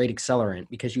as the great accelerant,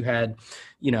 because you had,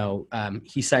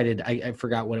 he cited, I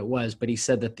forgot what it was, but he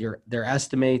said that their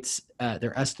estimates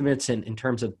in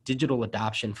terms of digital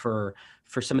adoption for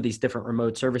some of these different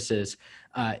remote services,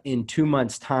 in 2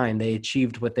 months' time, they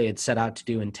achieved what they had set out to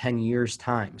do in 10 years'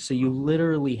 time. So you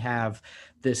literally have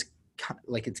this,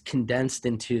 like, it's condensed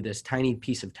into this tiny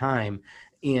piece of time.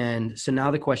 And so now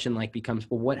the question becomes,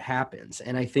 well, what happens?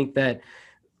 And I think that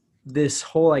this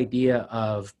whole idea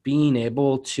of being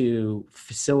able to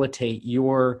facilitate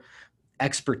your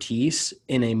expertise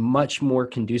in a much more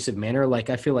conducive manner, like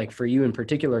I feel like for you in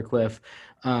particular, Cliff,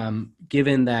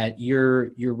 given that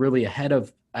you're really ahead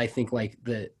of, I think, like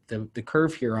the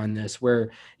curve here on this, where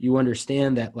you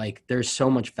understand that there's so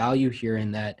much value here,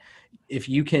 in that if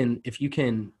you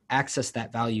can access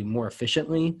that value more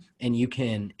efficiently, and you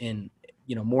can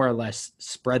more or less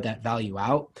spread that value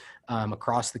out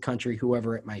across the country,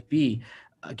 whoever it might be.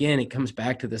 Again, it comes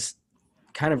back to this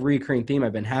kind of recurring theme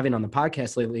I've been having on the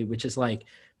podcast lately, which is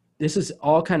this is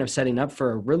all kind of setting up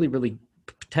for a really, really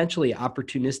potentially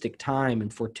opportunistic time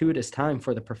and fortuitous time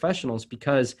for the professionals,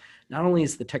 because not only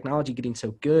is the technology getting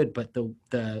so good, but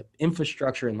the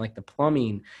infrastructure and the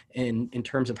plumbing in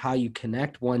terms of how you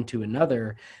connect one to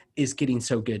another is getting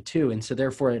so good too. And so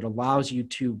therefore it allows you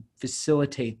to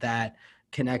facilitate that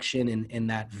connection and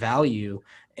that value.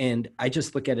 And I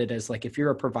just look at it as if you're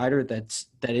a provider that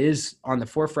is on the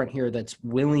forefront here, that's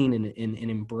willing and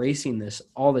embracing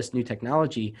all this new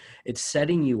technology, it's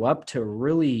setting you up to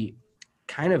really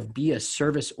kind of be a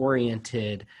service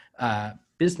oriented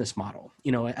business model,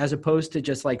 as opposed to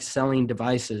just selling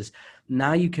devices.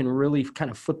 Now you can really kind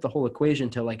of flip the whole equation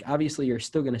to obviously you're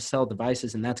still going to sell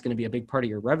devices, and that's going to be a big part of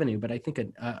your revenue. But I think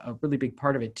a really big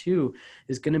part of it too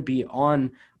is going to be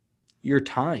on your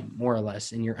time, more or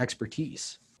less, and your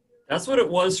expertise. That's what it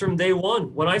was from day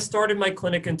one. When I started my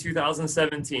clinic in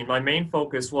 2017, my main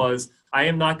focus was, I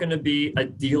am not going to be a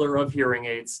dealer of hearing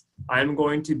aids. I'm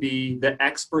going to be the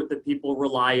expert that people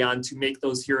rely on to make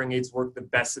those hearing aids work the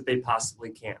best that they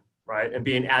possibly can, right? And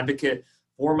be an advocate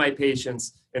for my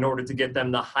patients in order to get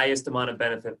them the highest amount of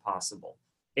benefit possible.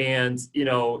 And,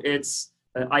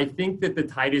 I think that the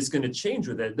tide is going to change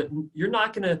with it. You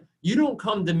don't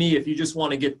come to me if you just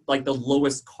want to get the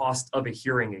lowest cost of a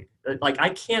hearing aid. I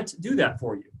can't do that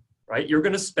for you, right? You're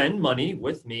going to spend money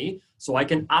with me so I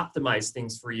can optimize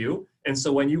things for you. And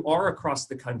so when you are across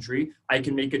the country, I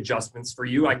can make adjustments for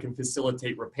you. I can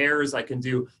facilitate repairs. I can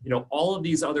do, all of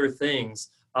these other things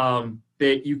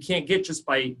that you can't get just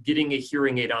by getting a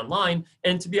hearing aid online.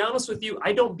 And to be honest with you,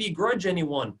 I don't begrudge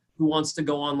anyone who wants to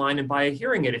go online and buy a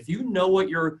hearing aid. If you know what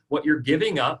you're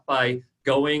giving up by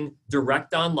going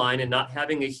direct online and not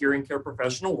having a hearing care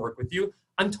professional work with you,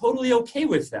 I'm totally okay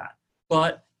with that.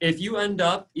 But if you end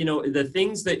up, the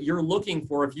things that you're looking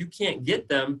for, if you can't get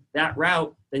them that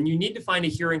route, then you need to find a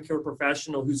hearing care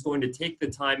professional who's going to take the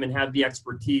time and have the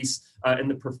expertise and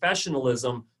the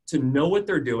professionalism to know what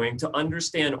they're doing, to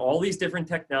understand all these different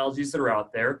technologies that are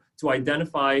out there, to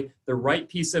identify the right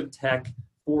piece of tech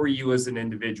for you as an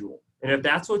individual. And if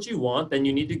that's what you want, then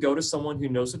you need to go to someone who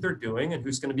knows what they're doing and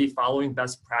who's going to be following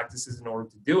best practices in order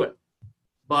to do it.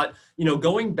 But,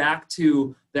 going back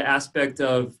to the aspect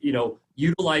of,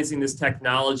 utilizing this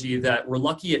technology that we're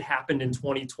lucky it happened in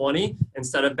 2020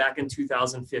 instead of back in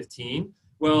 2015.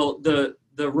 Well, the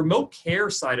remote care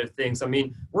side of things, I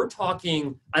mean, we're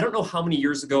talking, I don't know how many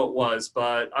years ago it was,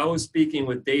 but I was speaking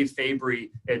with Dave Fabry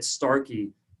at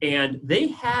Starkey, and they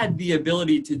had the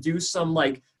ability to do some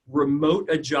like remote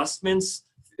adjustments,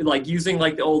 like using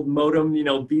like the old modem,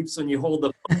 beeps when you hold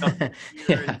the phone up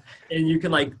Yeah. and you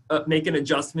can like make an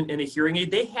adjustment in a hearing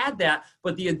aid. They had that,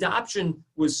 but the adoption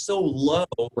was so low,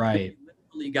 Right. they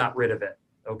literally got rid of it.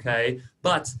 Okay.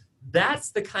 But that's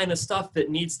the kind of stuff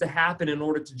that needs to happen in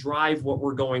order to drive what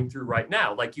we're going through right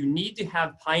now. Like, you need to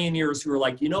have pioneers who are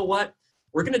like, you know what,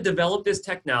 we're going to develop this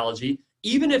technology,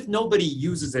 even if nobody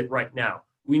uses it right now.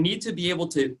 We need to be able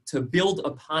to build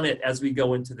upon it as we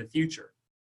go into the future.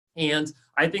 And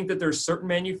I think that there's certain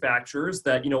manufacturers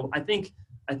that, I think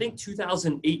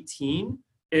 2018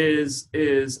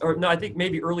 I think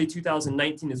maybe early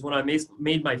 2019 is when I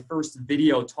made my first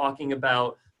video talking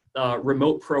about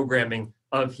remote programming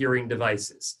of hearing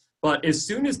devices. But as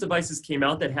soon as devices came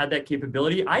out that had that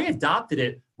capability, I adopted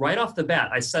it right off the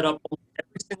bat. I set up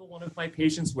every single one of my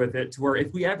patients with it to where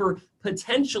if we ever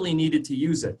potentially needed to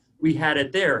use it, we had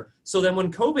it there. So then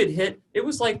when COVID hit, it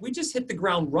was like we just hit the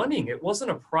ground running. It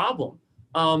wasn't a problem.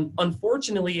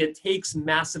 Unfortunately, it takes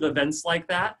massive events like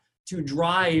that to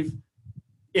drive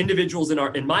individuals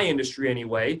in my industry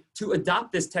anyway, to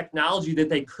adopt this technology that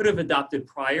they could have adopted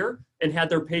prior and had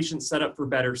their patients set up for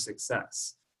better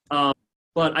success.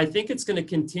 But I think it's going to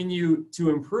continue to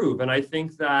improve. And I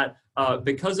think that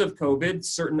because of COVID,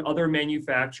 certain other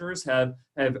manufacturers have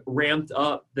ramped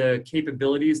up the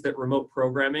capabilities that remote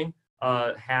programming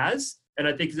has. And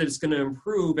I think that it's going to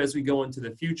improve as we go into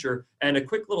the future. And a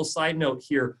quick little side note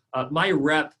here, my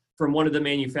rep from one of the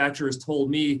manufacturers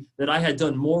told me that I had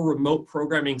done more remote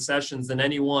programming sessions than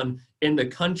anyone in the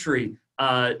country.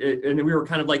 And we were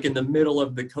kind of like in the middle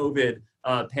of the COVID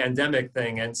pandemic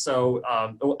thing. And so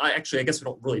I guess we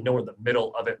don't really know where the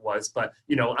middle of it was, but,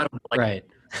 I don't know, like Right.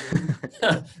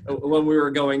 when we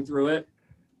were going through it.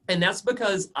 And that's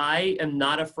because I am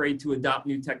not afraid to adopt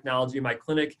new technology in my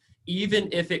clinic, even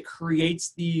if it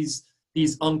creates these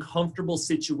uncomfortable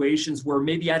situations where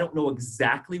maybe I don't know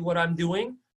exactly what I'm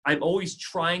doing. I'm always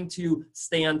trying to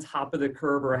stay on top of the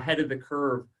curve or ahead of the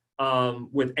curve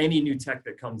with any new tech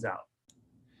that comes out.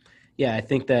 Yeah, I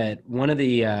think that one of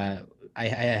the I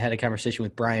had a conversation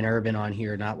with Brian Urban on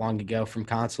here not long ago from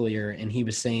Consulier, and he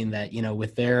was saying that,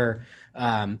 with their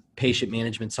patient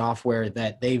management software,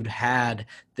 that they've had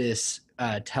this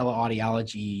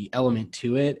teleaudiology element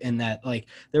to it, and that like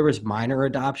there was minor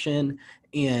adoption,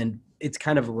 and it's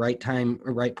kind of right time,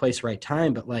 right place, right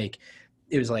time, but like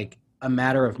it was like a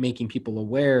matter of making people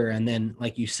aware. And then,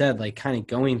 like you said, like kind of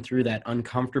going through that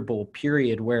uncomfortable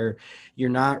period where you're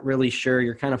not really sure,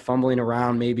 you're kind of fumbling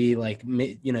around, maybe like,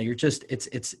 you're just,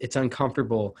 it's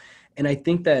uncomfortable. And I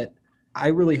think that I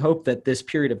really hope that this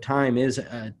period of time is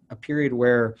a period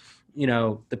where,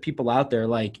 the people out there,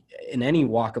 like in any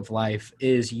walk of life,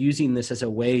 is using this as a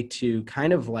way to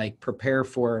kind of like prepare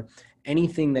for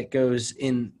anything that goes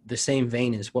in the same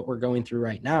vein as what we're going through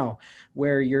right now,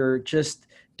 where you're just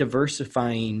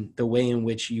diversifying the way in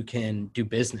which you can do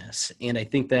business. And I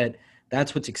think that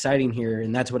that's what's exciting here.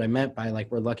 And that's what I meant by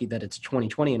like, we're lucky that it's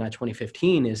 2020 and not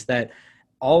 2015, is that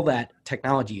all that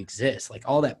technology exists, like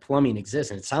all that plumbing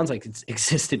exists. And it sounds like it's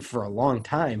existed for a long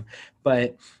time,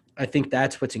 but I think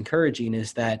that's what's encouraging,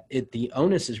 is that the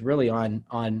onus is really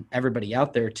on everybody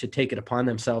out there to take it upon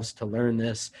themselves to learn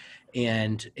this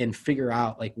and figure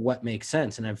out like what makes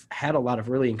sense. And I've had a lot of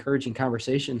really encouraging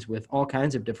conversations with all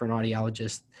kinds of different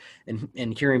audiologists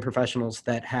and hearing professionals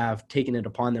that have taken it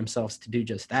upon themselves to do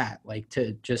just that, like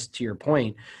to your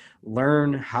point,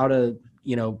 learn how to,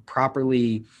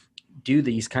 properly do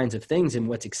these kinds of things. And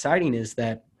what's exciting is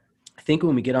that I think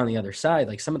when we get on the other side,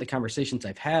 like some of the conversations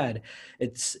I've had,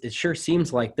 it sure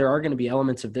seems like there are going to be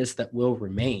elements of this that will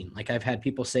remain. Like I've had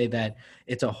people say that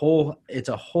it's a whole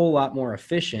lot more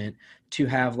efficient to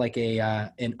have like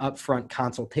an upfront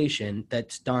consultation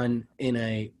that's done in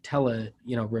a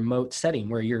remote setting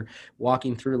where you're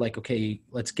walking through like, okay,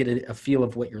 let's get a feel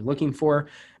of what you're looking for.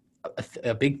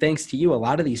 A big thanks to you. A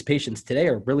lot of these patients today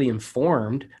are really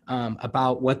informed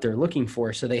about what they're looking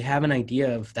for. So they have an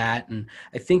idea of that. And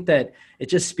I think that it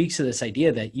just speaks to this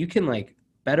idea that you can like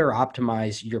better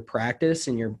optimize your practice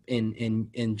and your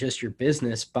in just your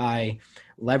business by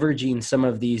leveraging some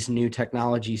of these new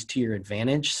technologies to your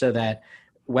advantage, so that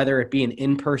whether it be an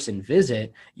in-person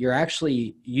visit, you're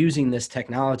actually using this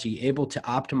technology able to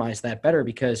optimize that better,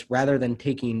 because rather than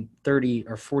taking 30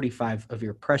 or 45 of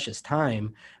your precious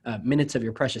time, minutes of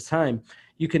your precious time,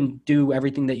 you can do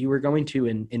everything that you were going to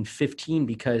in 15,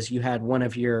 because you had one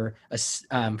of your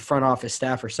front office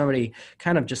staff or somebody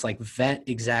kind of just like vet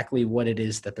exactly what it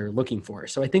is that they're looking for.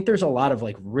 So I think there's a lot of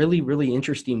like really, really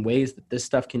interesting ways that this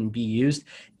stuff can be used,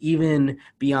 even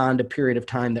beyond a period of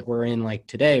time that we're in like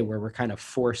today, where we're kind of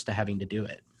forced to having to do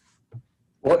it.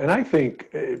 Well, and I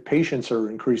think patients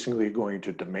are increasingly going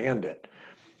to demand it.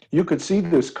 You could see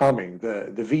this coming.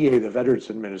 The VA, the Veterans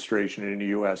Administration in the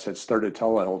US, had started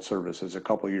telehealth services a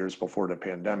couple of years before the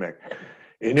pandemic.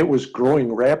 And it was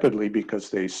growing rapidly because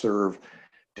they serve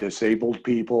disabled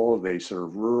people, they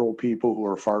serve rural people who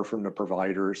are far from the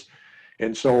providers.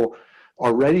 And so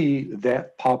already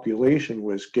that population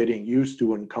was getting used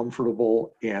to and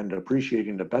comfortable and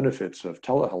appreciating the benefits of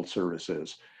telehealth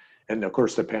services. And of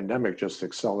course, the pandemic just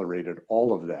accelerated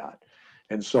all of that.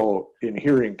 And so in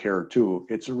hearing care too,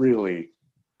 it's really,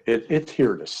 it's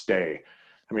here to stay.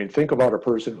 I mean, think about a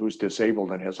person who's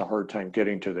disabled and has a hard time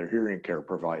getting to their hearing care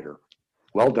provider.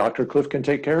 Well, Dr. Cliff can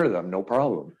take care of them, no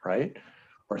problem, right?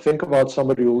 Or think about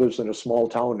somebody who lives in a small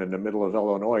town in the middle of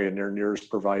Illinois and their nearest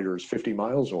provider is 50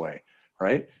 miles away,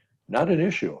 right? Not an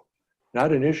issue,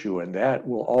 not an issue. And that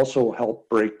will also help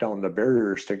break down the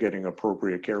barriers to getting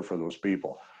appropriate care for those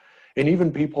people. And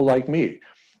even people like me,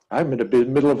 I'm in the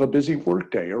middle of a busy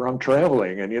workday, or I'm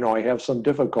traveling and, I have some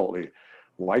difficulty.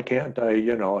 Why can't I,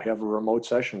 have a remote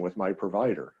session with my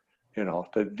provider?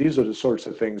 These are the sorts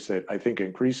of things that I think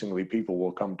increasingly people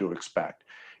will come to expect.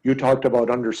 You talked about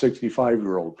under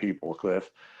 65-year-old people,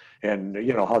 Cliff, and,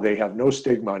 how they have no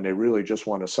stigma and they really just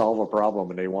want to solve a problem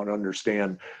and they want to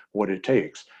understand what it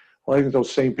takes. Well, I think those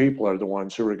same people are the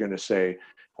ones who are going to say,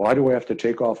 why do I have to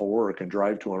take off of work and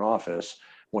drive to an office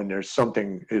when there's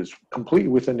something is completely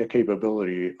within the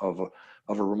capability of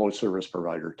a remote service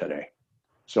provider today?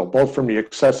 So both from the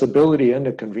accessibility and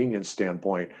the convenience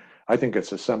standpoint, I think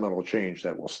it's a seminal change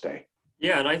that will stay.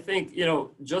 Yeah, and I think,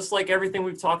 just like everything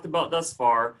we've talked about thus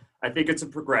far, I think it's a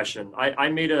progression. I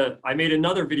made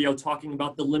another video talking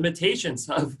about the limitations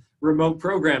of remote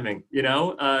programming,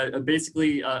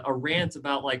 basically a rant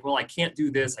about like, well, I can't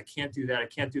do this, I can't do that, I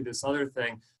can't do this other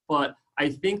thing. But I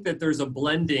think that there's a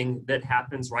blending that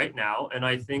happens right now. And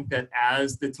I think that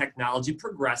as the technology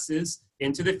progresses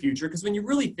into the future, because when you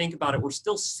really think about it, we're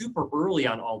still super early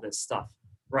on all this stuff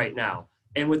right now.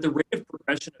 And with the rate of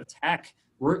progression of tech,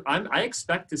 I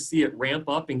expect to see it ramp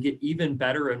up and get even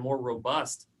better and more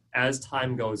robust as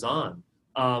time goes on.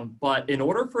 But in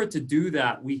order for it to do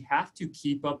that, we have to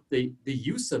keep up the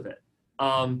use of it.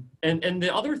 And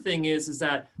the other thing is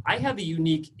that I have a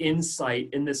unique insight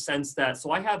in the sense that,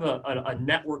 so I have a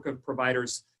network of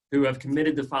providers who have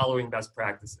committed to following best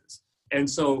practices. And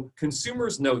so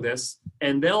consumers know this,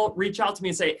 and they'll reach out to me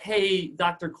and say, hey,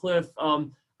 Dr. Cliff,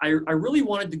 I really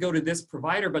wanted to go to this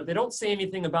provider, but they don't say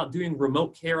anything about doing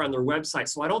remote care on their website.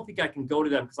 So I don't think I can go to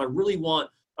them because I really want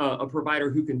a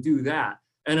provider who can do that.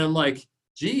 And I'm like,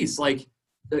 geez, like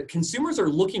the consumers are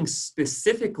looking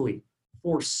specifically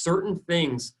for certain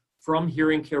things from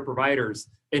hearing care providers.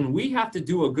 And we have to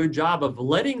do a good job of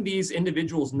letting these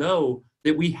individuals know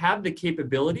that we have the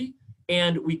capability,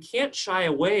 and we can't shy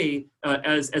away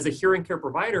as a hearing care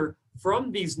provider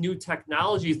from these new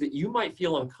technologies that you might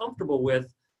feel uncomfortable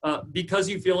with because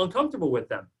you feel uncomfortable with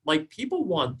them. Like, people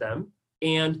want them,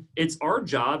 and it's our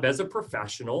job as a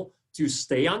professional to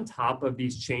stay on top of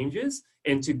these changes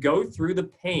and to go through the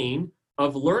pain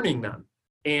of learning them.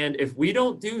 And if we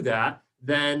don't do that,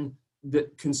 then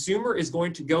the consumer is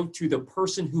going to go to the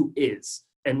person who is,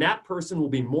 and that person will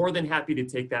be more than happy to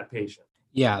take that patient.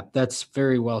 Yeah, that's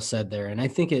very well said there. And I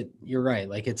think you're right.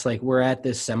 Like, it's like we're at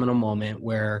this seminal moment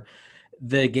where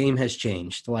the game has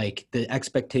changed. Like, the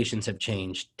expectations have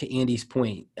changed. To Andy's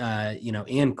point,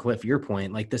 and Cliff, your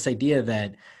point, like this idea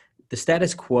that the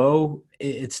status quo,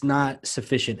 it's not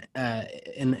sufficient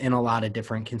in a lot of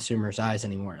different consumers' eyes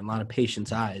anymore, in a lot of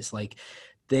patients' eyes. Like,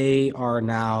 they are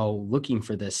now looking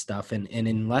for this stuff, and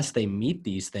unless they meet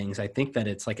these things, I think that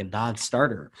it's like a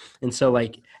non-starter. And so,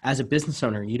 like, as a business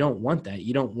owner, you don't want that.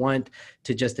 You don't want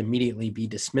to just immediately be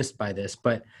dismissed by this.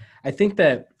 But I think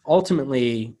that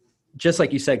ultimately, just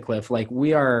like you said, Cliff, like,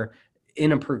 we are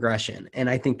in a progression, and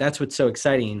I think that's what's so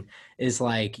exciting is,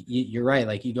 like, you're right.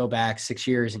 Like, you go back 6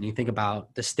 years and you think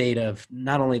about the state of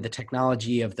not only the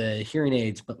technology of the hearing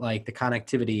aids, but like the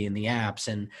connectivity and the apps,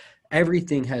 and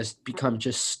everything has become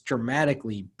just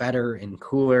dramatically better and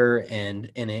cooler and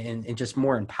just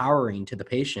more empowering to the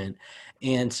patient.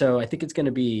 And so I think it's going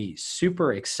to be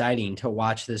super exciting to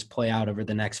watch this play out over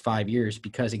the next 5 years,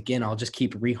 because again, I'll just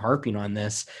keep reharping on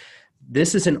this.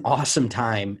 This is an awesome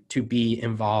time to be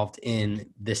involved in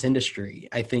this industry.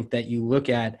 I think that you look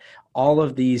at all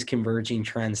of these converging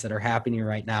trends that are happening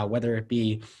right now, whether it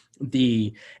be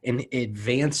an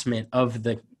advancement of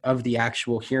the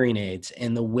actual hearing aids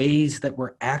and the ways that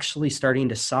we're actually starting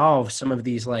to solve some of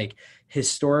these like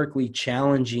historically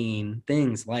challenging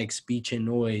things like speech and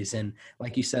noise, and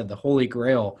like you said, the holy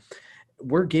grail.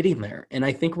 We're getting there, and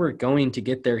I think we're going to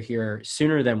get there here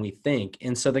sooner than we think.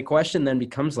 And so the question then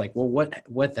becomes like, well,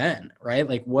 what then, right?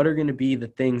 Like, what are going to be the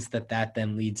things that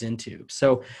then leads into?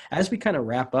 So as we kind of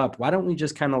wrap up, why don't we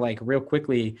just kind of like real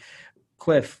quickly,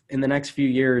 Cliff, in the next few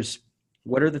years,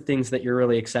 what are the things that you're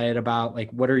really excited about? Like,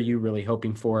 what are you really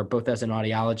hoping for, both as an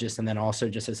audiologist and then also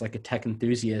just as like a tech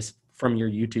enthusiast from your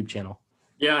YouTube channel?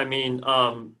 Yeah, I mean,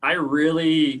 I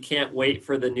really can't wait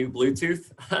for the new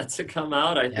Bluetooth to come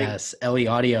out. I think, Yes, LE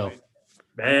Audio.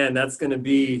 man, that's going to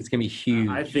be, It's going to be huge.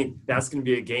 I think that's going to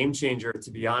be a game changer,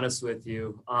 to be honest with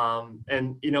you.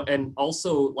 And, you know, and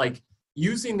also like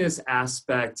using this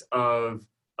aspect of,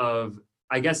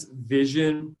 I guess,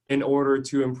 vision in order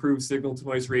to improve signal to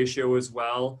noise ratio as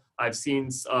well. I've seen,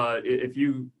 if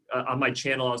you, on my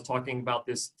channel, I was talking about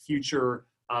this future,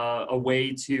 a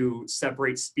way to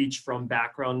separate speech from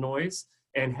background noise,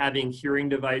 and having hearing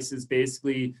devices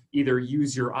basically either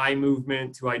use your eye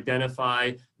movement to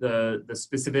identify the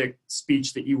specific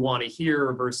speech that you want to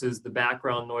hear versus the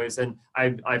background noise. And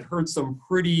I've heard some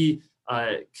pretty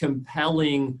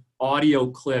compelling audio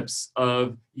clips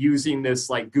of using this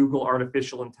like Google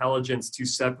artificial intelligence to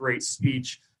separate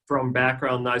speech from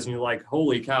background noise, and you're like,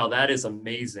 holy cow, that is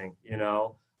amazing, you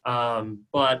know?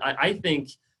 But I think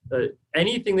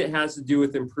anything that has to do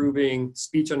with improving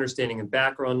speech understanding and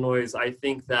background noise, I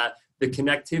think that the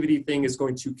connectivity thing is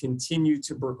going to continue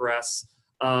to progress.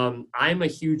 I'm a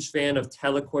huge fan of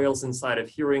telecoils inside of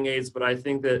hearing aids, but I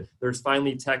think that there's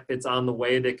finally tech that's on the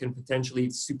way that can potentially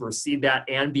supersede that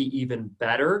and be even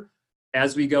better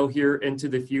as we go here into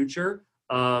the future,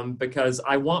 because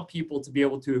I want people to be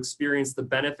able to experience the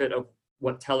benefit of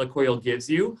what telecoil gives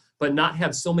you, but not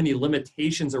have so many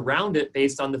limitations around it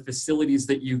based on the facilities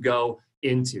that you go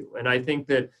into. And I think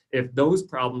that if those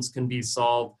problems can be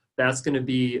solved, that's going to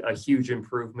be a huge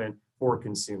improvement for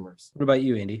consumers. What about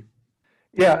you, Andy?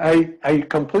 Yeah, I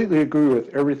completely agree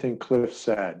with everything Cliff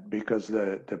said, because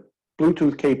the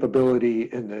Bluetooth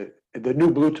capability and the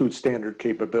new Bluetooth standard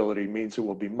capability means it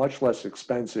will be much less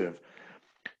expensive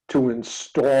to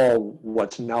install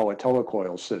what's now a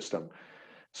telecoil system,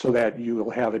 so that you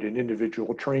will have it in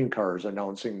individual train cars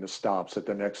announcing the stops at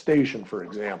the next station, for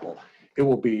example. It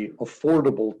will be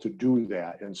affordable to do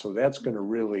that. And so that's going to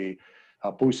really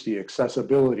boost the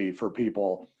accessibility for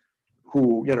people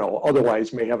who, you know,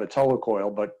 otherwise may have a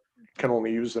telecoil, but can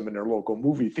only use them in their local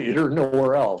movie theater,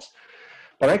 nowhere else.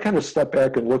 But I kind of step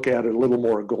back and look at it a little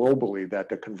more globally, that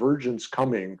the convergence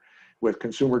coming with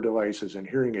consumer devices and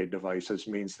hearing aid devices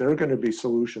means there are going to be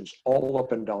solutions all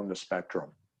up and down the spectrum.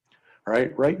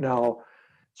 Right now,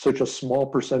 such a small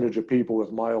percentage of people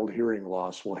with mild hearing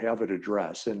loss will have it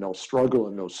addressed, and they'll struggle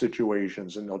in those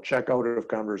situations, and they'll check out of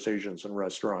conversations in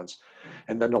restaurants,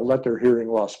 and then they'll let their hearing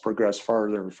loss progress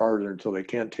farther and farther until they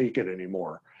can't take it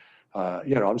anymore.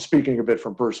 You know, I'm speaking a bit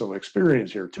from personal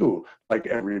experience here too, like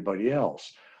everybody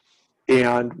else.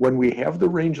 And when we have the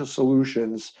range of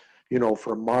solutions, you know,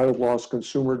 from mild loss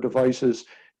consumer devices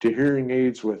to hearing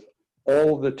aids with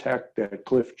all the tech that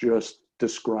Cliff just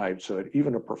described, so that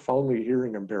even a profoundly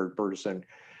hearing impaired person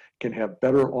can have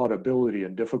better audibility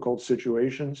in difficult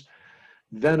situations,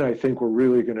 then I think we're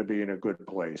really going to be in a good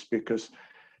place, because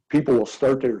people will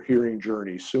start their hearing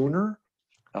journey sooner.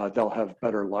 They'll have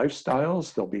better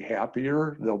lifestyles. They'll be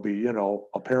happier. They'll be, you know,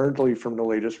 apparently from the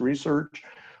latest research,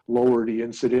 lower the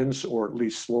incidence or at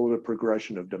least slow the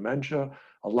progression of dementia.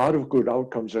 A lot of good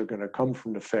outcomes are going to come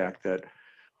from the fact that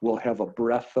we'll have a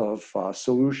breadth of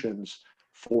solutions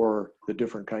for the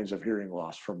different kinds of hearing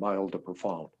loss from mild to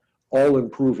profound, all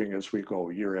improving as we go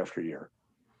year after year.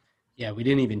 Yeah, we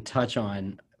didn't even touch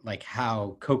on like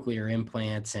how cochlear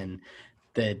implants and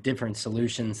the different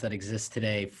solutions that exist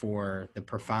today for the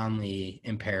profoundly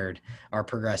impaired are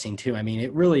progressing too. I mean,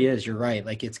 it really is, you're right.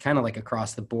 Like it's kind of like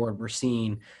across the board, we're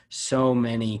seeing so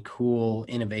many cool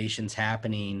innovations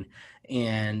happening.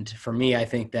 And for me, I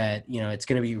think that, it's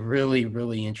going to be really,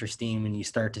 really interesting when you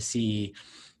start to see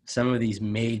some of these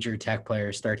major tech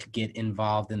players start to get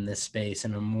involved in this space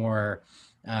in a more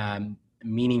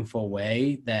meaningful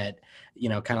way that,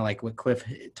 kind of like what Cliff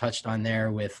touched on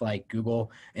there with like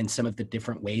Google and some of the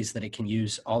different ways that it can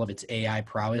use all of its AI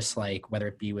prowess, like whether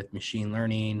it be with machine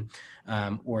learning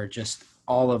or just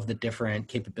all of the different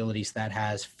capabilities that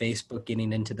has, Facebook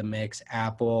getting into the mix,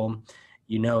 Apple,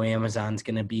 Amazon's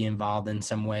going to be involved in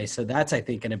some way. So that's, I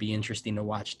think, going to be interesting to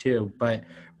watch too. But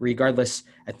regardless,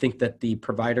 I think that the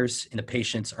providers and the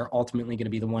patients are ultimately going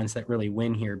to be the ones that really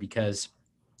win here, because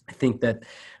I think that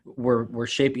we're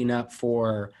shaping up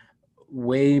for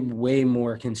way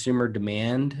more consumer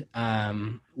demand,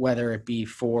 whether it be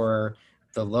for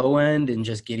the low end and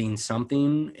just getting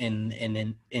something and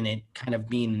it kind of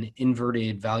being an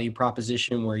inverted value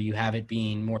proposition where you have it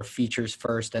being more features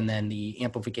first and then the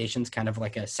amplification's kind of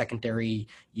like a secondary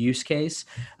use case,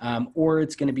 or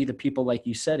it's going to be the people like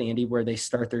you said, Andy, where they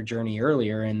start their journey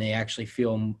earlier and they actually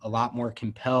feel a lot more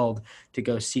compelled to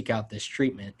go seek out this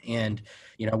treatment. And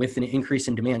with an increase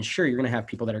in demand, sure, you're going to have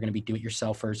people that are going to be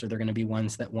do-it-yourselfers, or they're going to be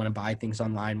ones that want to buy things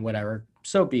online, whatever.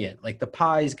 So be it. Like the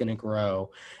pie is going to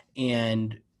grow,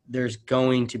 and there's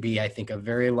going to be, I think, a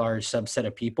very large subset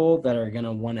of people that are going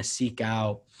to want to seek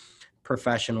out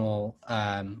professional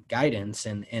guidance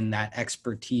and that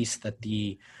expertise that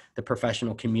the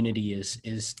professional community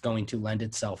is going to lend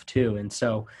itself to. And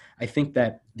so I think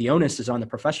that the onus is on the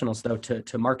professionals, though,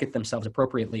 to market themselves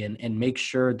appropriately and make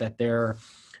sure that they're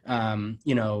in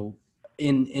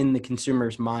the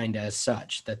consumer's mind as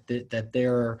such, that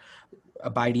they're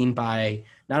abiding by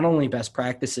not only best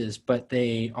practices, but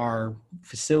they are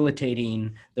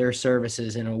facilitating their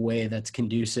services in a way that's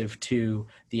conducive to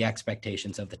the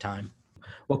expectations of the time.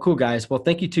 Well, cool, guys. Well,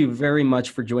 thank you two very much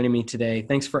for joining me today.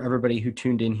 Thanks for everybody who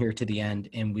tuned in here to the end,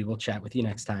 and we will chat with you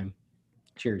next time.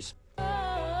 Cheers.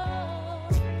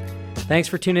 Thanks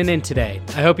for tuning in today.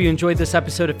 I hope you enjoyed this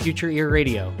episode of Future Ear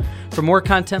Radio. For more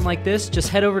content like this, just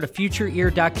head over to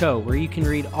futureear.co, where you can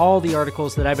read all the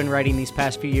articles that I've been writing these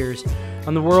past few years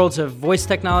on the worlds of voice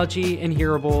technology and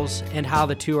hearables and how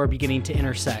the two are beginning to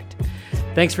intersect.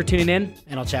 Thanks for tuning in,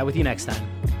 and I'll chat with you next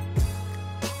time.